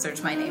can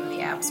search my name in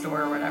the App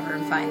Store or whatever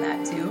and find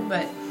that too.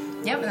 But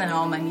yep, and then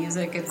all my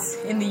music, it's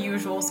in the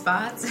usual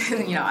spots,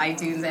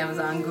 iTunes,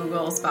 Amazon,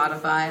 Google,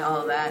 Spotify,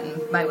 all of that,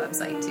 and my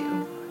website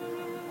too.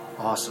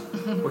 Awesome.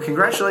 Well,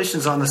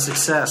 congratulations on the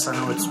success. I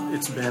know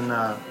it's been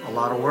a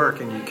lot of work,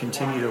 and you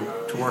continue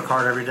to work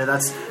hard every day.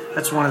 That's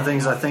one of the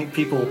things I think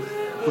people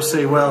will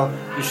say, well,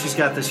 she's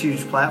got this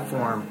huge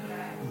platform,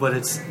 but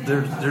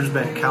there's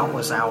been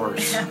countless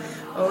hours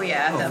of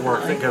definitely.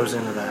 Work that goes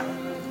into that.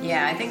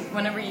 Yeah, I think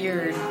whenever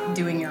you're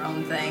doing your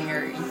own thing,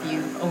 or if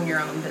you own your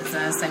own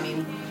business, I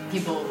mean,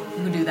 people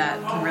who do that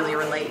can really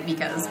relate,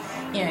 because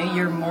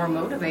you're more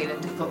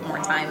motivated to put more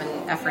time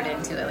and effort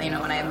into it.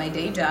 When I had my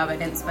day job, I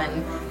didn't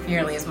spend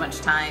nearly as much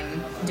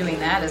time doing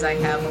that as I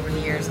have over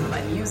the years with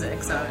my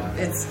music. So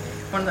it's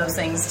one of those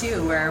things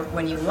too, where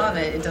when you love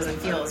it, it doesn't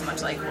feel as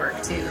much like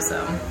work too.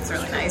 So it's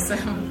really nice.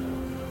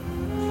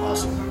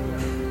 Awesome.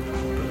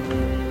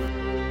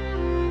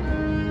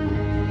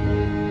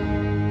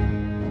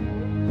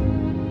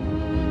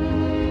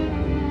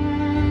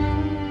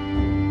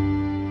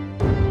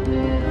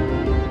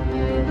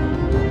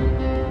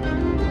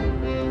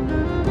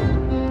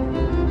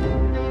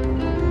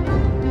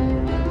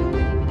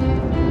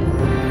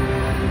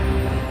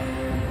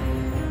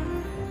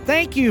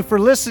 Thank you for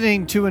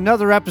listening to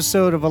another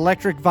episode of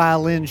Electric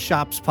Violin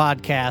Shop's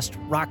podcast,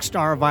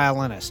 Rockstar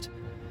Violinist.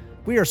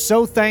 We are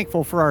so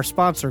thankful for our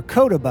sponsor,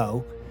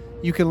 Kotobo.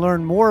 You can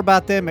learn more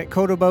about them at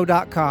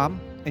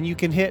kotobo.com, and you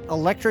can hit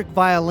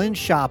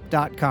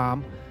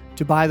electricviolinshop.com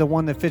to buy the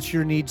one that fits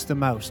your needs the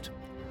most.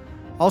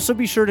 Also,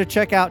 be sure to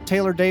check out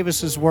Taylor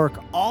Davis's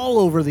work all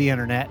over the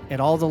internet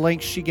at all the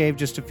links she gave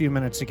just a few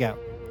minutes ago.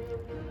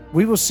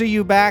 We will see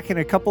you back in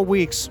a couple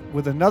weeks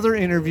with another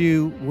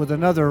interview with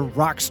another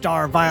rock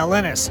star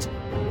violinist.